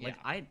right. Like,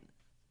 yeah.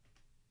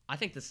 I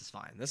think this is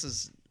fine.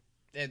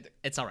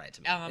 It's all right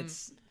to me.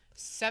 It's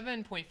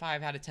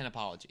 7.5 out of 10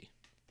 apology.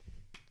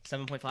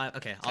 7.5.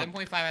 Okay.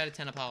 7.5 out of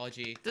 10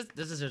 apology. This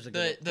deserves a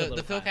good.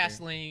 The Phil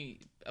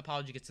Castellini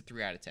apology gets a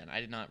 3 out of 10.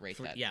 I did not rate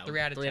that. Yeah, 3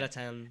 out of 10. 3 out of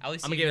 10. At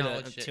least I'm you gonna give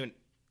acknowledged it a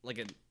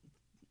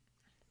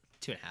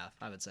 2.5.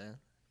 I would say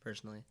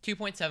personally.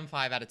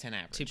 2.75 out of 10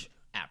 average.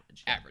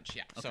 Average. Average.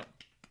 Yeah. Okay.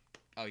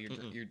 So,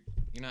 you're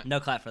not. No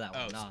clap for that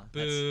one. Oh, No,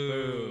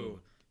 boo.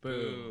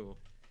 Boo.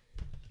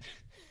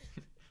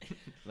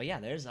 But yeah,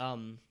 there's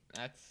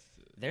that.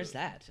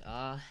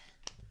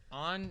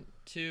 On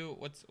to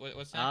what's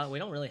next? We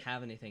don't really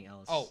have anything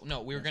else. Oh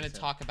no, we were gonna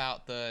talk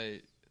about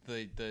the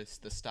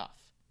stuff.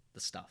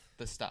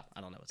 The stuff.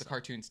 I don't know. The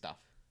cartoon stuff.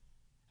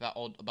 About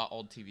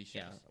old TV shows.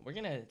 Yeah, we're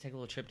gonna take a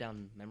little trip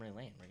down memory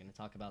lane. We're gonna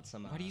talk about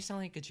some. Why do you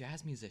sound like a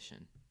jazz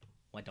musician?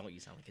 Why don't you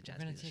sound like a jazz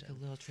musician? We're musician? gonna take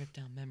a little trip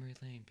down memory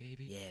lane,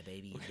 baby. Yeah,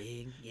 baby,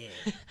 dig. Yeah.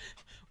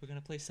 We're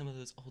gonna play some of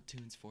those old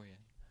tunes for you.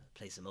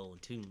 Play some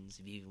old tunes.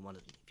 If you want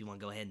to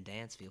go ahead and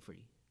dance, feel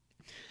free.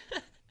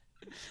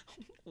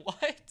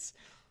 What?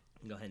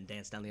 Go ahead and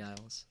dance down the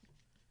aisles.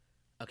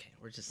 Okay,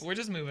 we're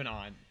just moving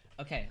on.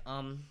 Okay.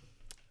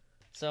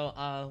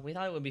 So we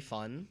thought it would be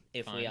fun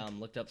if we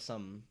looked up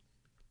some,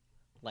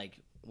 like,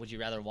 would you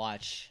rather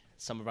watch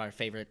some of our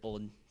favorite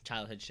old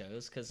childhood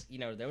shows? Because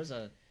there were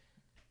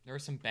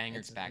some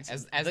bangers back.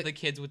 As the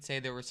kids would say,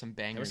 there were some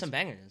bangers. There were some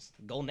bangers.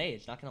 Golden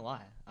age. Not gonna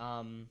lie.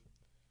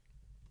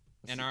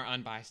 In our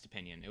unbiased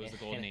opinion, it was the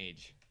golden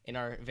age. In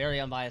our very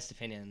unbiased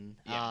opinion,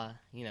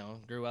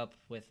 grew up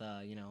with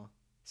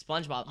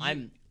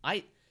SpongeBob.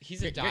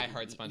 He's a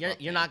diehard SpongeBob.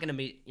 You're not gonna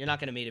meet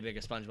a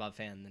bigger SpongeBob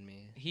fan than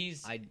me.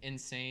 He's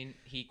insane.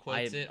 He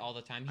quotes it all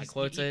the time. He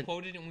quoted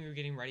it when we were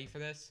getting ready for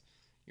this.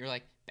 You're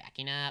like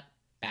backing up.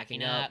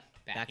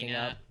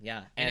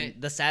 Yeah, and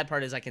the sad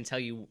part is I can tell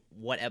you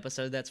what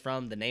episode that's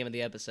from, the name of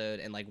the episode,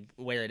 and like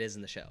where it is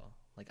in the show.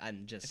 Like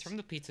it's from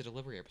the pizza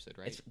delivery episode,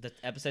 right? The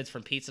episode's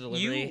from Pizza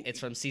Delivery. It's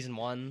from season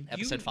 1,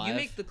 episode 5. You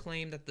make the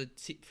claim that the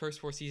first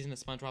 4 seasons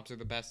of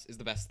SpongeBob is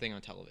the best thing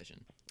on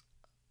television.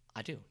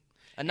 I do.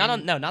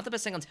 Not the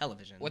best thing on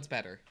television. What's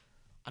better?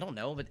 I don't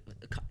know, but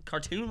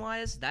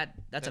cartoon-wise,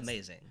 that's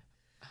amazing.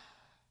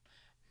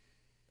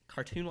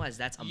 Cartoon-wise,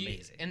 that's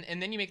amazing.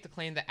 And then you make the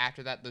claim that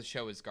after that, the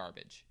show is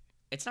garbage.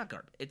 It's not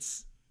garbage.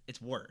 It's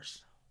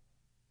worse.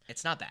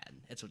 It's not bad.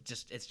 It's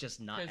just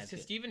not as good.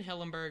 Steven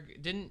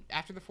Hillenburg didn't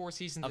after the 4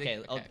 seasons. Okay,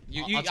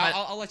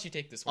 I'll let you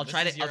take this one. I will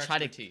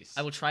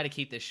try to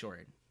keep this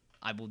short.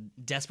 I will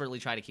desperately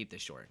try to keep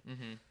this short.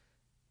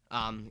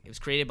 Mm-hmm. It was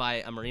created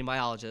by a marine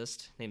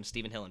biologist named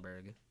Steven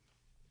Hillenburg.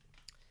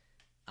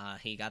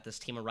 He got this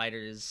team of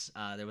writers.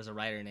 There was a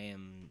writer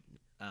named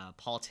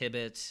Paul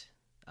Tibbett.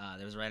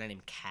 There was a writer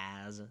named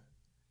Kaz.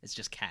 It's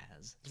just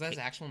Kaz. Was that his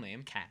actual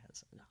name?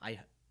 Kaz.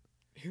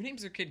 Who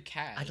names their kid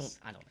Kaz? I don't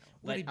know.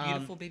 What a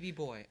beautiful baby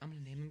boy. I'm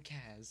gonna name him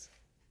Kaz.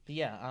 But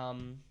yeah.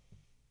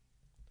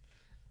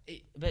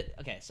 But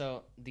okay,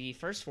 so the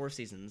first 4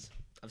 seasons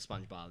of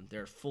SpongeBob,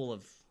 they're full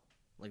of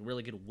like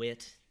really good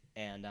wit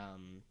and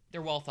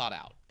they're well thought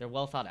out. They're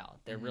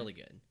Mm-hmm. really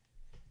good.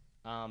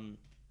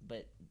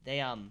 But they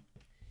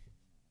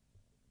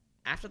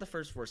after the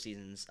first 4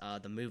 seasons,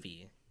 the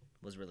movie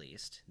was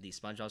released. The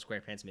SpongeBob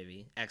SquarePants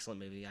movie, excellent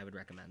movie, I would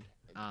recommend.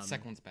 The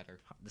second one's better.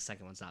 The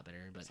second one's not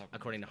better, but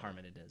according to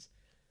Harmon, it is.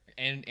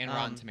 And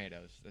Rotten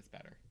Tomatoes, that's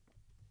better.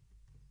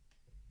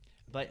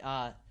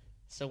 But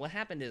so what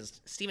happened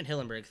is Steven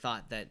Hillenburg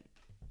thought that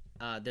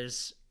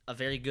there's a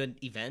very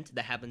good event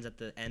that happens at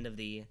the end of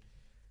the.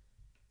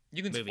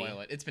 You can movie.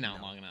 spoil it. It's been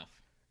out long enough.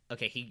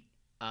 Okay,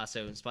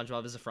 so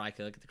SpongeBob is a fry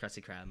cook at the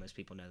Krusty Krab. Most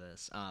people know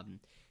this.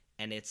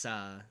 And it's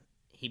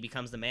he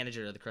becomes the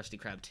manager of the Krusty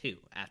Krab 2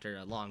 after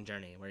a long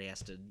journey where he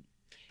has to.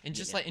 And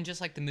just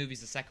like the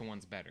movies, the second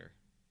one's better.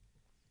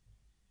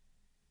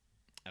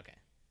 Okay.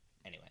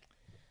 Anyway,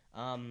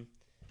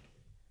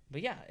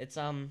 but yeah, it's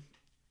and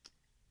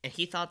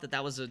he thought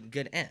that was a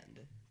good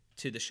end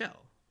to the show.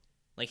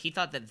 Like he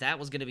thought that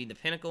was going to be the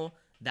pinnacle.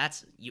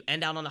 You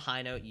end out on a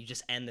high note. You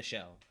just end the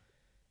show.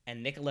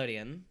 And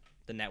Nickelodeon,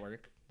 the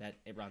network that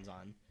it runs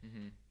on,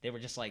 mm-hmm. they were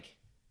just like,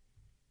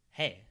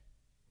 "Hey,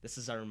 this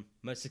is our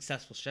most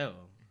successful show,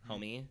 mm-hmm.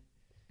 homie.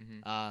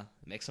 Mm-hmm.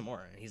 Make some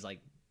more." And he's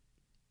like,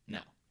 "No."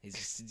 He's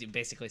just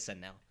basically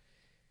said no.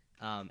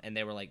 And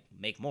they were like,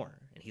 "Make more."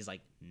 And he's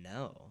like,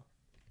 "No."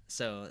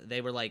 So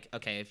they were like,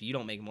 "Okay, if you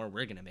don't make more,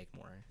 we're going to make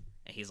more."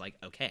 And he's like,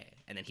 "Okay."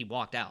 And then he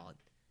walked out.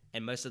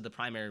 And most of the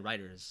primary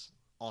writers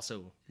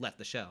also left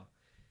the show.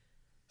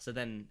 So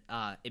then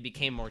it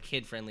became more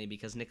kid-friendly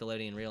because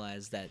Nickelodeon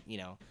realized that,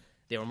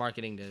 they were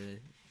marketing to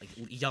like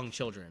young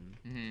children,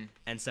 Mm-hmm.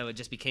 and so it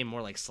just became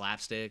more like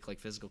slapstick, like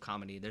physical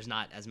comedy. There's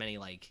not as many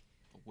like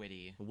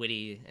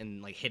witty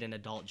and like hidden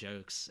adult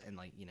jokes and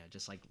like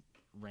just like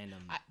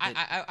random.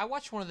 I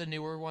watched one of the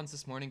newer ones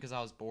this morning because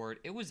I was bored.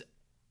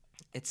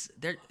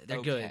 They're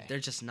okay. good. They're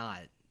just not.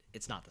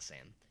 It's not the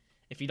same.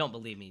 If you don't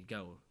believe me,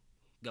 go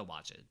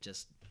watch it.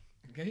 Just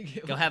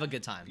go have a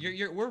good time.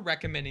 We're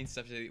recommending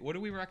stuff. What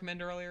did we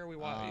recommend earlier? We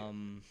watched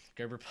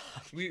Gerber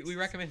Puffs. We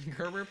recommended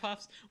Gerber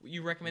Puffs.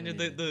 You recommended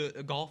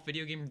the golf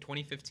video game from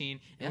 2015,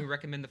 and we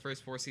recommend the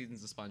first 4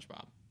 seasons of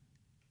SpongeBob.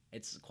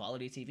 It's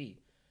quality TV.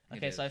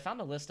 Okay, so I found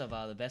a list of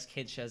the best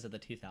kids shows of the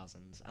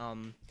 2000s.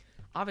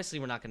 Obviously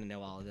we're not going to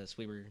know all of this.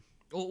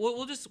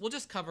 We'll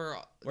just cover.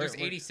 There's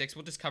 86.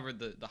 We'll just cover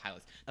the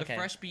highlights. The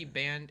Fresh Beat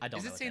Band. I don't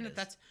is know it saying what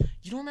that's?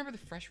 You don't remember the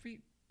Fresh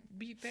Beat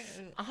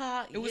Band?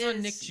 It was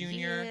on Nick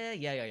Jr.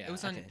 Yeah. It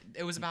was on.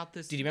 It was about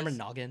this. Did you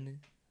remember Noggin?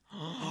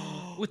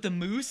 With the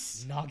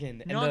moose?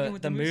 Noggin. And Noggin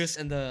with the moose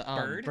and the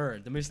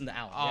bird. The moose and the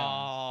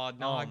owl. Oh,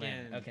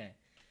 Noggin. Oh, okay.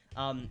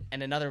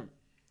 And another.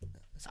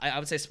 I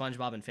would say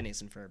SpongeBob and Phineas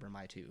and Ferb are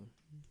my two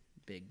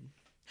big.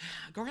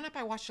 Growing up,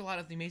 I watched a lot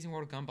of The Amazing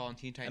World of Gumball and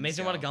Teen Titans.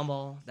 Amazing World of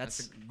Gumball. That's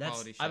a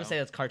quality show. I would say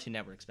that's Cartoon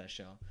Network's best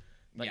show.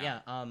 But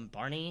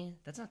Barney.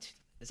 That's not.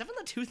 Is that from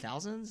the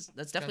 2000s?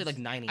 That's definitely like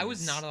 90s. I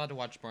was not allowed to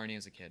watch Barney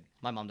as a kid.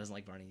 My mom doesn't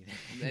like Barney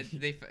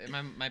either.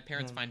 My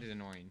parents find it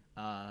annoying.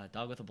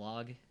 Dog with a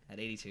Blog at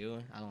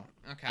 82.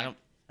 Okay. I don't.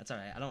 That's all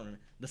right. I don't remember.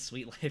 The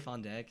Sweet Life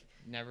on Deck.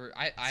 Never.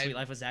 Sweet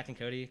Life with Zach and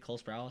Cody. Cole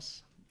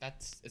Sprouse.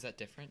 Is that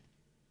different?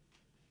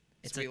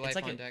 It's Sweet Life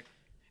like on Deck.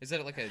 Is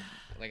it like a?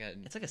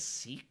 It's like a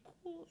sequel.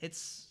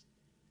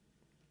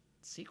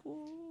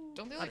 Sequel.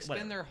 Don't they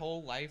spend their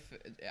whole life?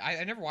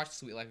 I never watched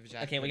Sweet Life of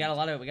Jack. Okay, we got a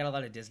lot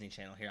of Disney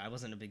Channel here. I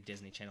wasn't a big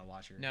Disney Channel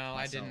watcher. No,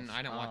 myself.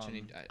 I didn't watch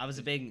any. I was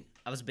a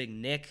big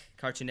Nick,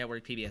 Cartoon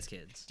Network, PBS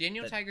Kids.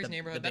 Daniel Tiger's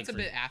Neighborhood. That's a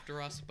bit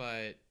after us,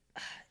 but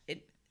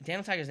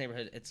Daniel Tiger's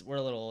Neighborhood. We're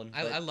a little old.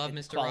 I love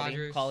Mr.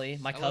 Rogers. Quality.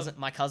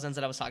 My cousins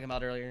that I was talking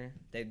about earlier,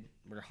 they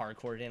were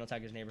hardcore Daniel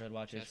Tiger's Neighborhood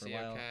watchers for a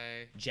while.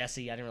 Okay.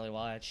 Jesse, I didn't really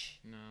watch.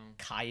 No.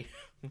 Caillou.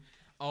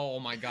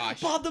 Oh my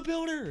gosh. Bob the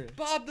Builder.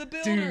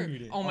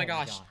 Dude. Oh my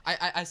gosh.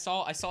 I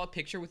saw a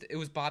picture with it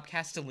was Bob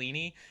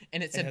Castellini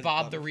and it said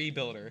Bob the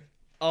Rebuilder.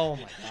 Oh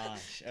my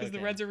gosh. Because the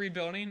Reds are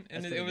rebuilding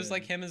and it was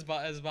like him as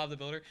Bob the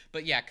Builder.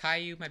 But yeah,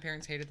 Caillou, my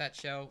parents hated that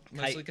show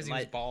mostly because he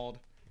was bald.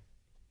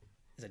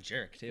 He's a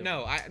jerk too.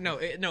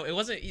 It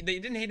wasn't. They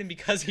didn't hate him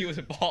because he was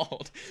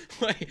bald.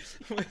 Like,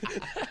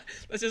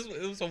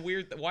 it was a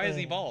weird. Why is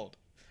he bald?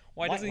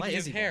 Why doesn't he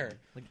have hair?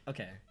 Like,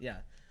 okay, yeah.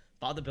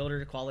 Bob the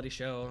Builder, quality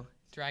show.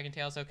 Dragon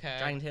Tale's okay.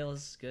 Dragon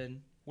Tale's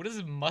good. What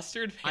is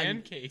mustard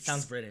pancakes?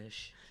 Sounds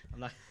British. I'm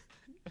not.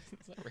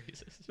 Is that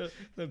racist?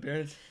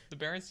 The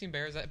Berenstein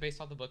Bears, based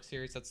off the book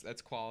series.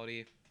 That's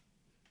quality.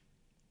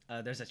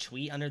 There's a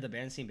tweet under the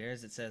Berenstein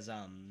Bears that says,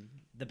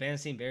 the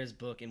Berenstein Bears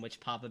book in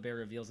which Papa Bear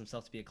reveals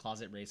himself to be a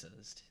closet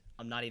racist.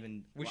 I'm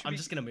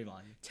just going to move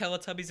on.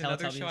 Teletubbies,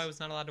 another show I was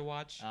not allowed to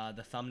watch.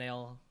 The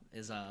thumbnail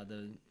is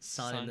the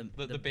son and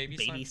the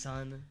baby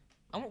son.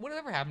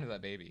 Whatever happened to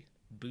that baby?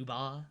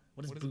 Boobah?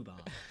 What is Boobah?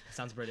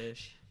 Sounds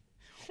British.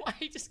 Why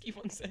you just keep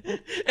on saying?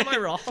 Am I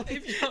wrong?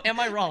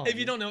 Am I wrong? If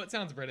you don't know, it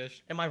sounds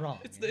British. Am I wrong?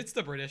 It's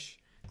the British.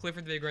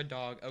 Clifford the Big Red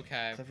Dog.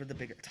 Okay. Clifford the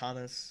Big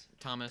Thomas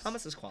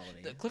is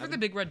quality. Clifford the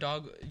Big Red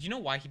Dog. Do you know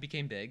why he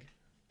became big?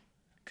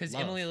 Because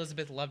Emily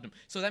Elizabeth loved him.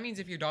 So that means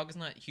if your dog is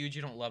not huge,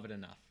 you don't love it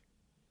enough.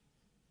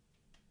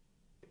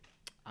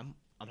 I'm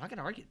not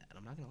gonna argue that.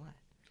 I'm not gonna lie.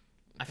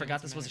 I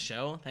forgot this was a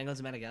show. Penguins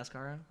of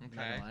Madagascar. Okay. I'm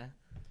not gonna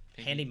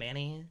lie. Handy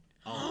Manny.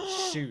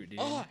 Oh shoot, dude.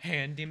 Oh,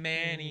 Handy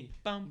Manny.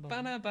 Bum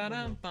ba da ba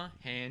dum ba.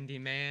 Handy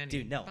Manny.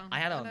 Dude, no. I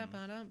had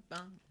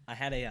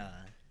a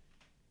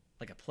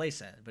like a play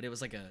set, but it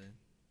was like a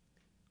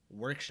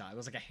workshop. It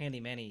was like a Handy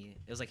Manny.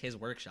 It was like his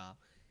workshop,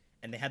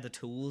 and they had the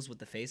tools with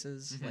the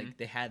faces. Mm-hmm. Like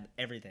they had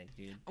everything,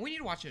 dude. We need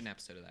to watch an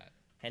episode of that.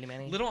 Handy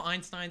Manny. Little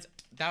Einsteins.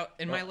 That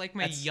in my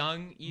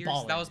young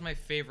years, that was my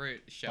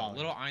favorite show. Baller.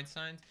 Little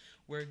Einsteins.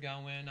 We're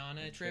going on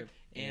a trip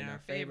in our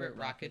favorite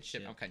rocket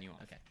ship. I'm cutting you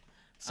off. Okay.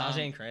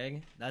 Sanjay and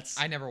Craig.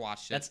 I never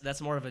watched it.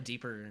 That's more of a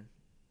deep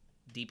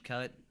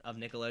cut of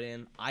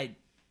Nickelodeon.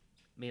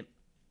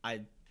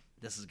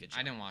 This is a good show.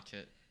 I didn't watch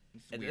it.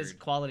 It's a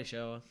quality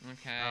show.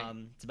 Okay.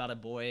 It's about a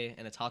boy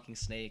and a talking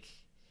snake.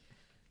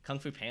 Kung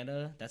Fu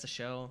Panda. That's a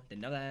show.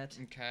 Didn't know that.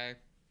 Okay.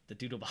 The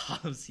Doodle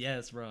Bobs.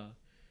 Yes, bro. Do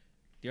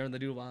you remember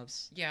the Doodle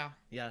Bobs? Yeah.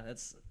 Yeah,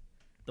 that's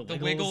the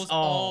Wiggles.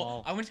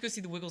 Oh, I went to go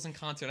see the Wiggles in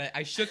concert.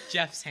 I shook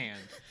Jeff's hand.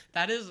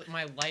 That is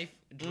my life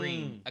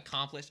dream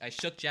accomplished. I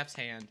shook Jeff's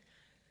hand.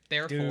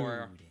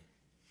 Therefore, dude.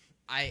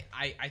 I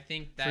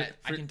think that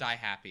I can die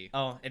happy.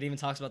 Oh, it even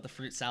talks about the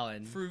fruit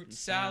salad. Fruit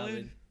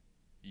salad.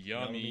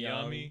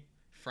 Yummy.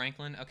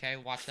 Franklin. Okay,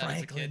 watch that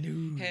as a kid.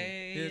 Dude.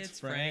 Hey, it's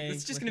Frank.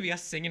 It's just going to be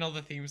us singing all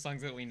the theme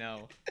songs that we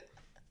know.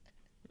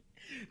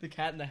 The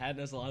Cat in the Hat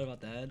knows a lot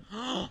about that.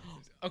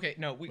 Okay,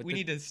 no, we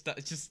need to stop.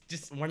 Just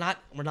we're not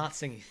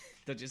singing.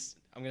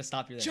 I'm gonna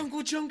stop you there.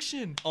 Jungle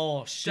Junction.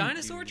 Oh shoot.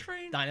 Dinosaur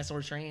Train.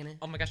 Dinosaur Train.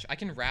 Oh my gosh, I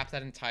can rap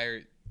that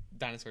entire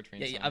dinosaur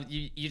train Yeah, song.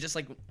 you just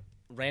like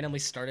randomly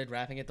started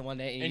rapping it the one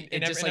day, and,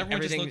 And just like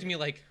everyone just everything, looked at me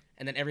like,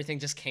 and then everything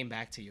just came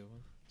back to you.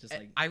 Just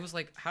like, I was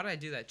like, how did I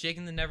do that? Jake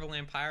and the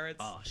Neverland Pirates.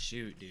 oh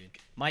shoot, dude.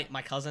 My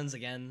cousins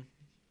again,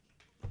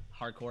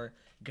 hardcore.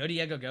 Go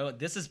Diego Go.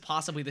 This is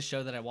possibly the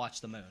show that I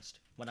watched the most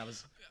when I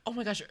was. Oh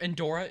my gosh, and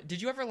Dora.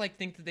 Did you ever like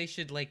think that they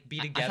should like be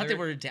together?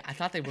 I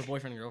thought they were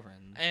boyfriend and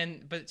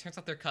girlfriend. But it turns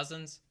out they're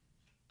cousins.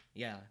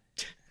 Yeah.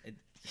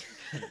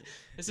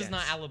 This is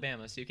not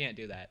Alabama, so you can't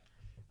do that.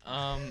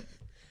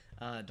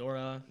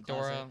 Dora.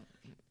 Dora.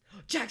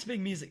 Jack's Big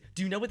Music.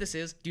 Do you know what this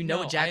is? Do you know No,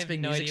 what I Jack's have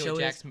Big no Music idea Show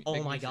what is? Jack's Big Oh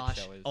my Music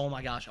gosh. Show is. Oh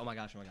my gosh. Oh my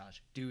gosh. Oh my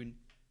gosh. Dude,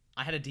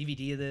 I had a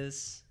DVD of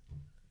this.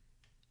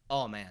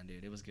 Oh man,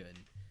 dude, it was good.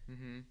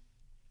 Mm-hmm.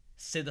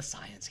 Sid the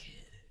Science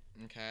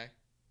Kid. Okay.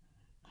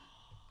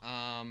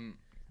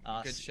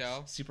 Good S-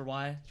 show. Super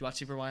Y. Did you watch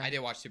Super Y? I did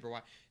watch Super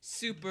Y.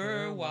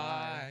 Super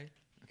Y.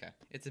 Okay.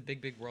 It's a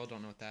big, big world.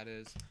 Don't know what that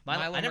is.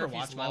 I never Murphy's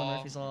watched Milo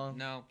Murphy's Law.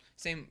 No.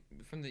 Same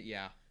from the,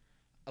 yeah.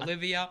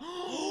 Olivia.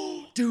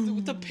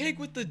 Dude. The pig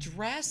with the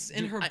dress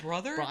and Dude, her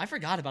brother. Bro, I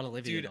forgot about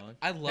Olivia. Dude, dog.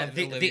 I love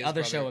the Olivia's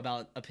other brother. show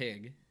about a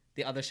pig.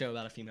 The other show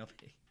about a female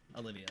pig.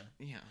 Olivia.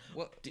 Yeah.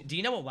 What? Do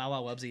you know what Wow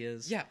Wow Wubsy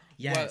is? Yeah.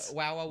 Yes.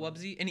 Wow, wow,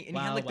 Wubsy. And he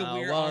Wow, had like the wow,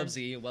 weird arms.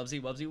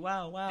 Wubsy,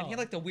 wow, wow. And he had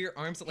like the weird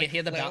arms that like he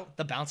had the flail.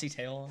 the bouncy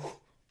tail.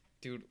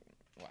 Dude,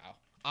 wow.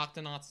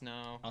 Octonauts,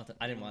 no.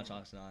 I didn't watch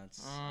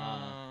Octonauts.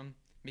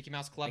 Mickey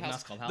Mouse Clubhouse.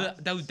 Mouse Clubhouse?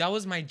 That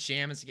was my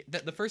jam.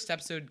 The first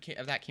episode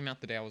of that came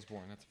out the day I was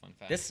born. That's a fun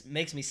fact. This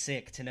makes me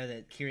sick to know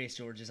that Curious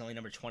George is only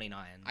number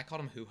 29. I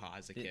called him Hoo Ha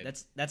as a kid.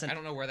 That's I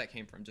don't know where that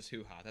came from. Just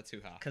Hoo Ha. That's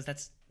Hoo Ha. because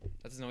that's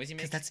That's the noise he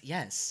makes.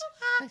 yes.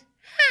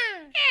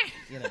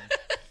 You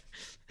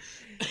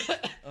know.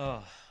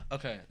 Oh,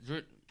 okay.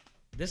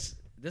 This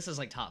is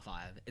like top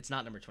 5. It's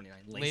not number 29.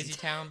 Lazy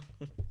Town.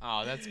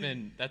 Oh, that's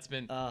been.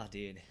 Oh,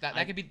 dude.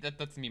 That could be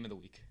that's the meme of the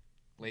week.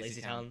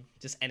 Lazy Town.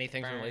 Just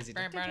anything from Lazy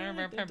Town.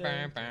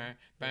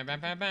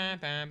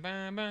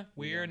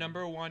 We're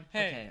number 1.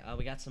 Hey. Okay,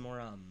 we got some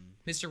more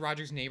Mr.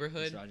 Rogers'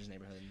 Neighborhood. Mr. Rogers'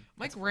 Neighborhood.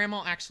 My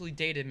grandma actually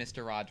dated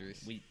Mr.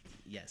 Rogers.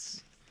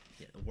 Yes.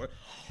 Yeah, the word.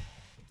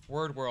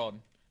 Word world,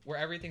 where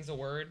everything's a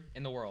word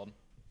in the world.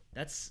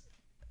 That's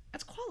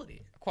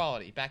quality.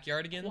 Quality.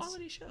 Backyardigans.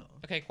 Quality show.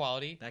 Okay,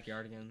 quality.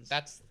 Backyardigans.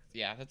 That's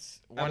I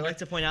would like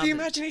to point out the that-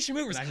 Imagination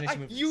Movers.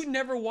 Imagination Movers. You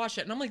never watched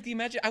it, and I'm like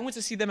I went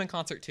to see them in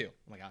concert too.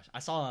 Oh my gosh, I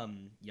saw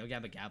Yo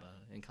Gabba Gabba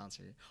in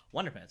concert.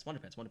 Wonder Pets.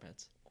 Wonder Pets. Wonder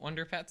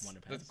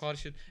That's Pets. quality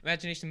show.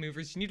 Imagination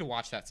Movers. You need to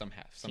watch that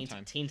sometime.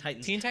 Teen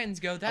Titans. Teen Titans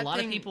Go. That a lot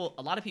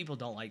of people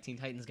don't like Teen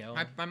Titans Go.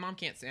 My mom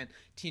can't stand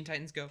Teen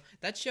Titans Go.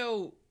 That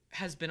show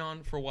has been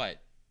on for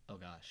what? Oh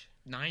gosh,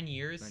 9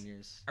 years. 9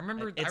 years. I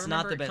remember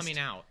not the it best. coming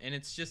out, and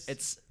it's just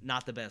It's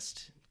not the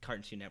best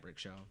Cartoon Network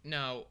show.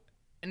 no.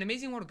 An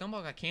Amazing World of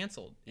Gumball got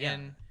canceled. Yeah.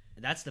 And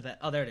That's the best.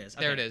 Oh, there it is.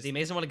 There it is. The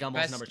Amazing World of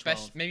Gumball is number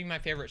 12. maybe my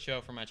favorite show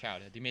from my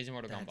childhood. The Amazing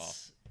World of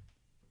Gumball.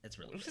 It's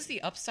really. What good. was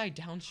the Upside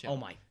Down show? Oh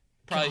my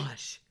Probably,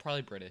 gosh.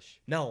 Probably British.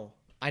 No,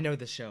 I know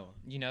the show.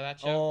 You know that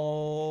show?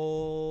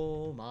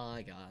 Oh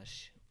my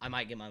gosh. I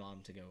might get my mom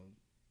to go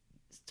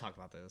talk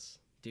about this.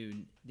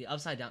 Dude, the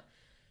Upside Down.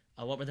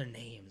 What were their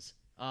names?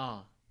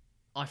 Oh,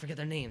 I forget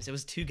their names. It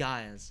was 2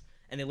 guys,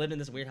 and they lived in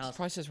this weird house.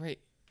 Price is Right.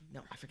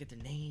 No, I forget their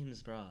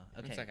names, bro.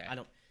 Okay, It's okay. I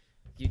don't.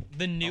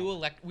 The new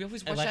we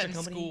always watch that Electric in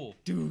Company? school.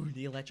 Dude,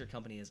 the Electric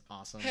Company is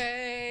awesome.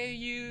 Hey,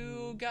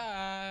 you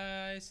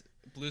guys.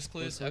 Blue's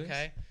Clues. Blue's Clues?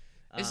 Okay.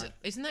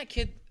 Isn't that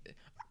kid?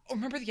 Oh,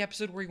 remember the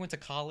episode where he went to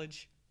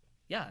college?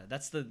 Yeah,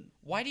 that's the.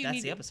 Why do you that's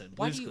need the episode.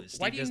 Why Blue's do you, Clues.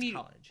 why Steve do you goes to need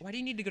college. Why do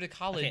you need to go to Okay,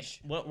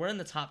 college? we're in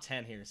the top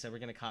 10 here, so we're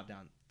gonna cop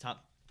down.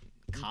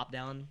 New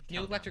Countdown.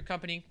 Electric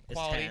Company. Is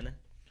Quality. 10.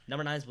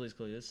 Number 9 is Blue's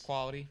Clues.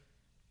 Quality.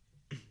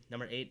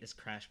 Number 8 is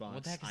Crashbox.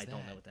 What the heck is I don't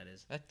that? know what that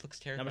is. That looks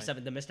terrifying. Number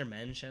 7, the Mr.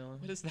 Men Show.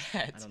 What is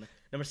that? I don't know.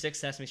 Number 6,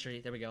 Sesame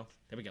Street. There we go.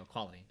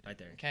 Quality right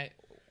there. Okay.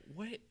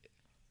 What?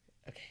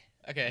 Okay.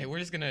 Okay, we're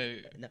just gonna.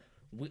 No.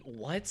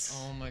 What?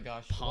 Oh my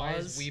gosh. Why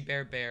is Pause. We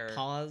Bear Bear?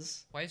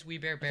 Pause. Why is We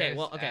Bear Bear? Okay.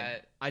 Well. Okay.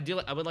 I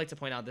would like to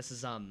point out this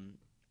is a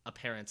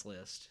parents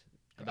list.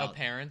 About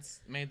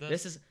parents made this.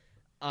 This is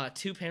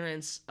 2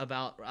 parents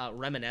about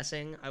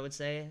reminiscing. I would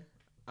say.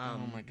 Oh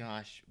my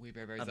gosh, We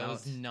Bear Bears. That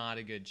was not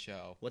a good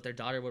show. What their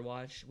daughter would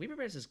watch. We Bear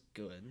Bears is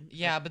good.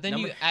 Yeah, but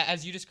then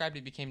as you described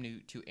it,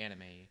 became too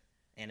anime.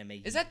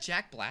 Anime. Is that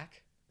Jack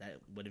Black? That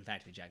would in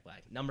fact be Jack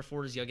Black. Number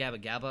 4 is Yo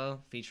Gabba Gabba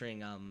featuring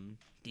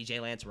DJ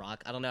Lance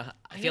Rock. I don't know.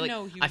 I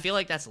feel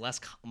like that's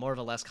more of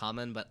a less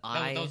common, but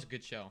that was a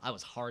good show. I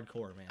was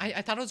hardcore, man.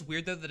 I thought it was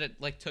weird though that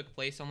it like took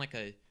place on like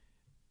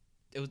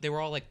they were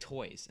all like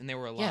toys and they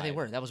were alive. Yeah, they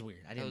were. That was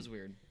weird. That was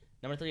weird.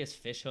 Number 3 is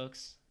Fish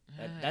Hooks.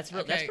 That's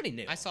okay. pretty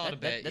new. I saw it a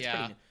bit. That's yeah.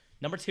 pretty new.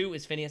 Number 2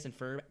 is Phineas and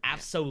Ferb.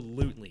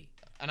 Absolutely.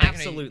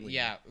 Absolutely.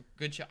 Yeah,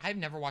 good show. I've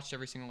never watched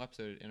every single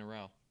episode in a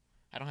row.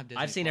 I don't have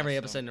Disney. I've seen Plus, every so-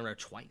 episode in a row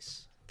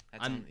twice.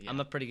 I'm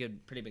a pretty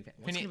big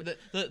fan.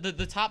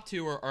 The top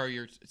 2 are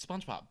your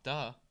SpongeBob.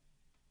 Duh.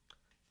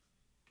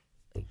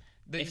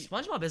 If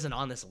SpongeBob isn't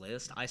on this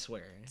list, I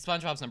swear.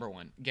 SpongeBob's number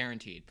 1,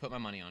 guaranteed. Put my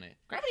money on it.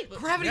 Gravity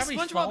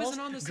SpongeBob Falls?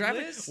 isn't on this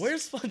list.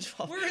 Where's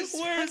SpongeBob? Where's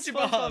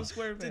SpongeBob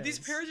SquarePants? Did these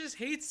parents just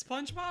hate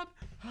SpongeBob?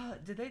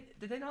 Did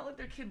they not let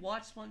their kid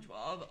watch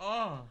SpongeBob?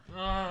 Oh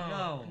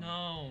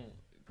no.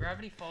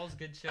 Gravity Falls,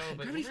 good show,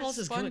 but Gravity Falls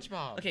is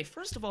SpongeBob. Good. Okay,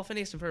 first of all,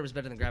 Phineas and Ferb is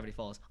better than Gravity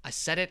Falls. I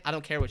said it. I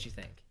don't care what you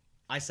think.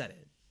 I said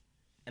it,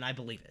 and I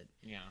believe it.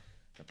 Yeah.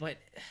 But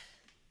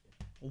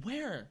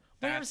where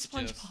That's is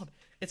SpongeBob?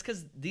 It's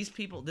because these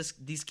people,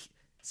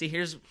 see,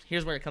 here's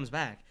where it comes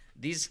back.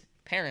 These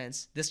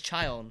parents, this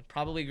child,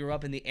 probably grew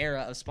up in the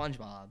era of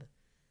SpongeBob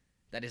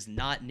that is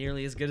not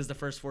nearly as good as the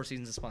first 4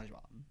 seasons of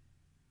SpongeBob.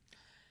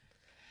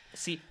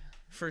 See,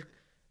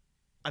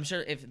 I'm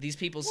sure if these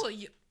people's...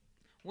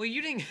 Well,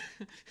 you didn't...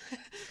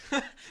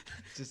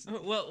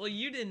 Well,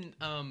 you didn't...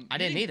 I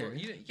didn't either.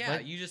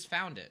 You just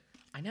found it.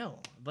 I know,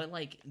 but,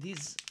 like,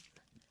 these...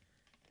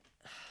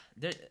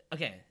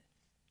 Okay.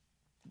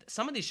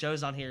 Some of these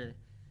shows on here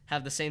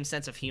have the same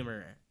sense of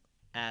humor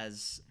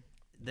as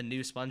the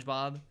new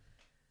SpongeBob,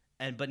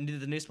 but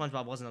the new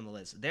SpongeBob wasn't on the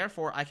list.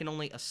 Therefore, I can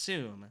only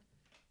assume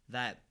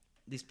that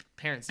these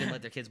parents didn't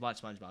let their kids watch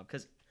SpongeBob,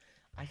 because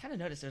I kind of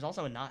noticed there's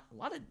also not a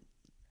lot of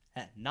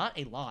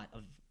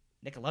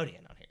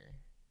Nickelodeon on here.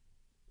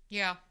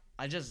 Yeah.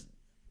 I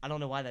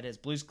don't know why that is.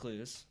 Blue's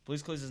Clues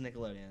is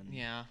Nickelodeon.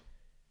 Yeah.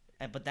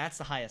 But that's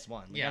the highest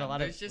one. We got a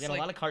lot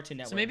of Cartoon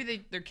Network. So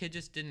maybe their kid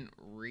just didn't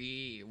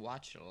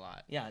re-watch it a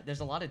lot. Yeah, there's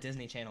a lot of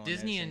Disney Channel.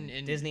 Disney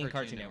and Disney and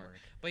Cartoon Network.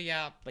 But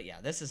yeah,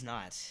 this is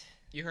not.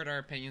 You heard our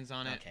opinions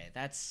on it. Okay,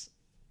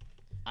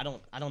 I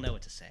don't know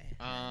what to say.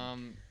 I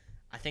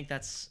think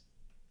that's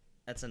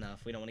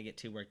enough. We don't want to get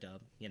too worked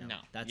up. No.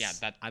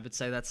 I would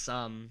say that's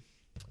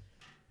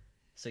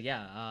So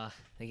yeah,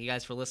 thank you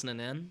guys for listening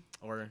in.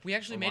 We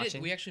actually made watching.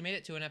 it. We actually made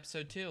it to an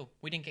episode 2.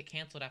 We didn't get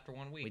canceled after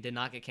 1 week. We did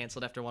not get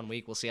canceled after 1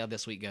 week. We'll see how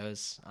this week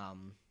goes.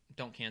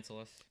 Don't cancel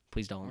us.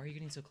 Please don't. Why are you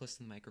getting so close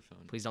to the microphone?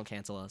 Please don't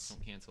cancel us.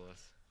 Don't cancel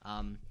us.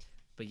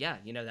 But yeah,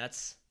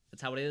 that's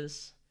how it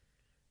is.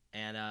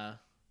 And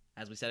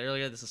as we said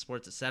earlier, this is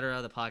Sports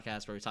Etc., the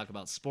podcast where we talk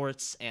about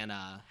sports and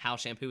how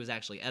shampoo is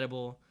actually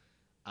edible.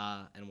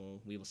 And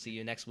we will see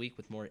you next week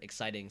with more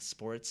exciting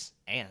sports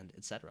and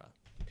etc.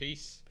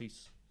 Peace.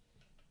 Peace.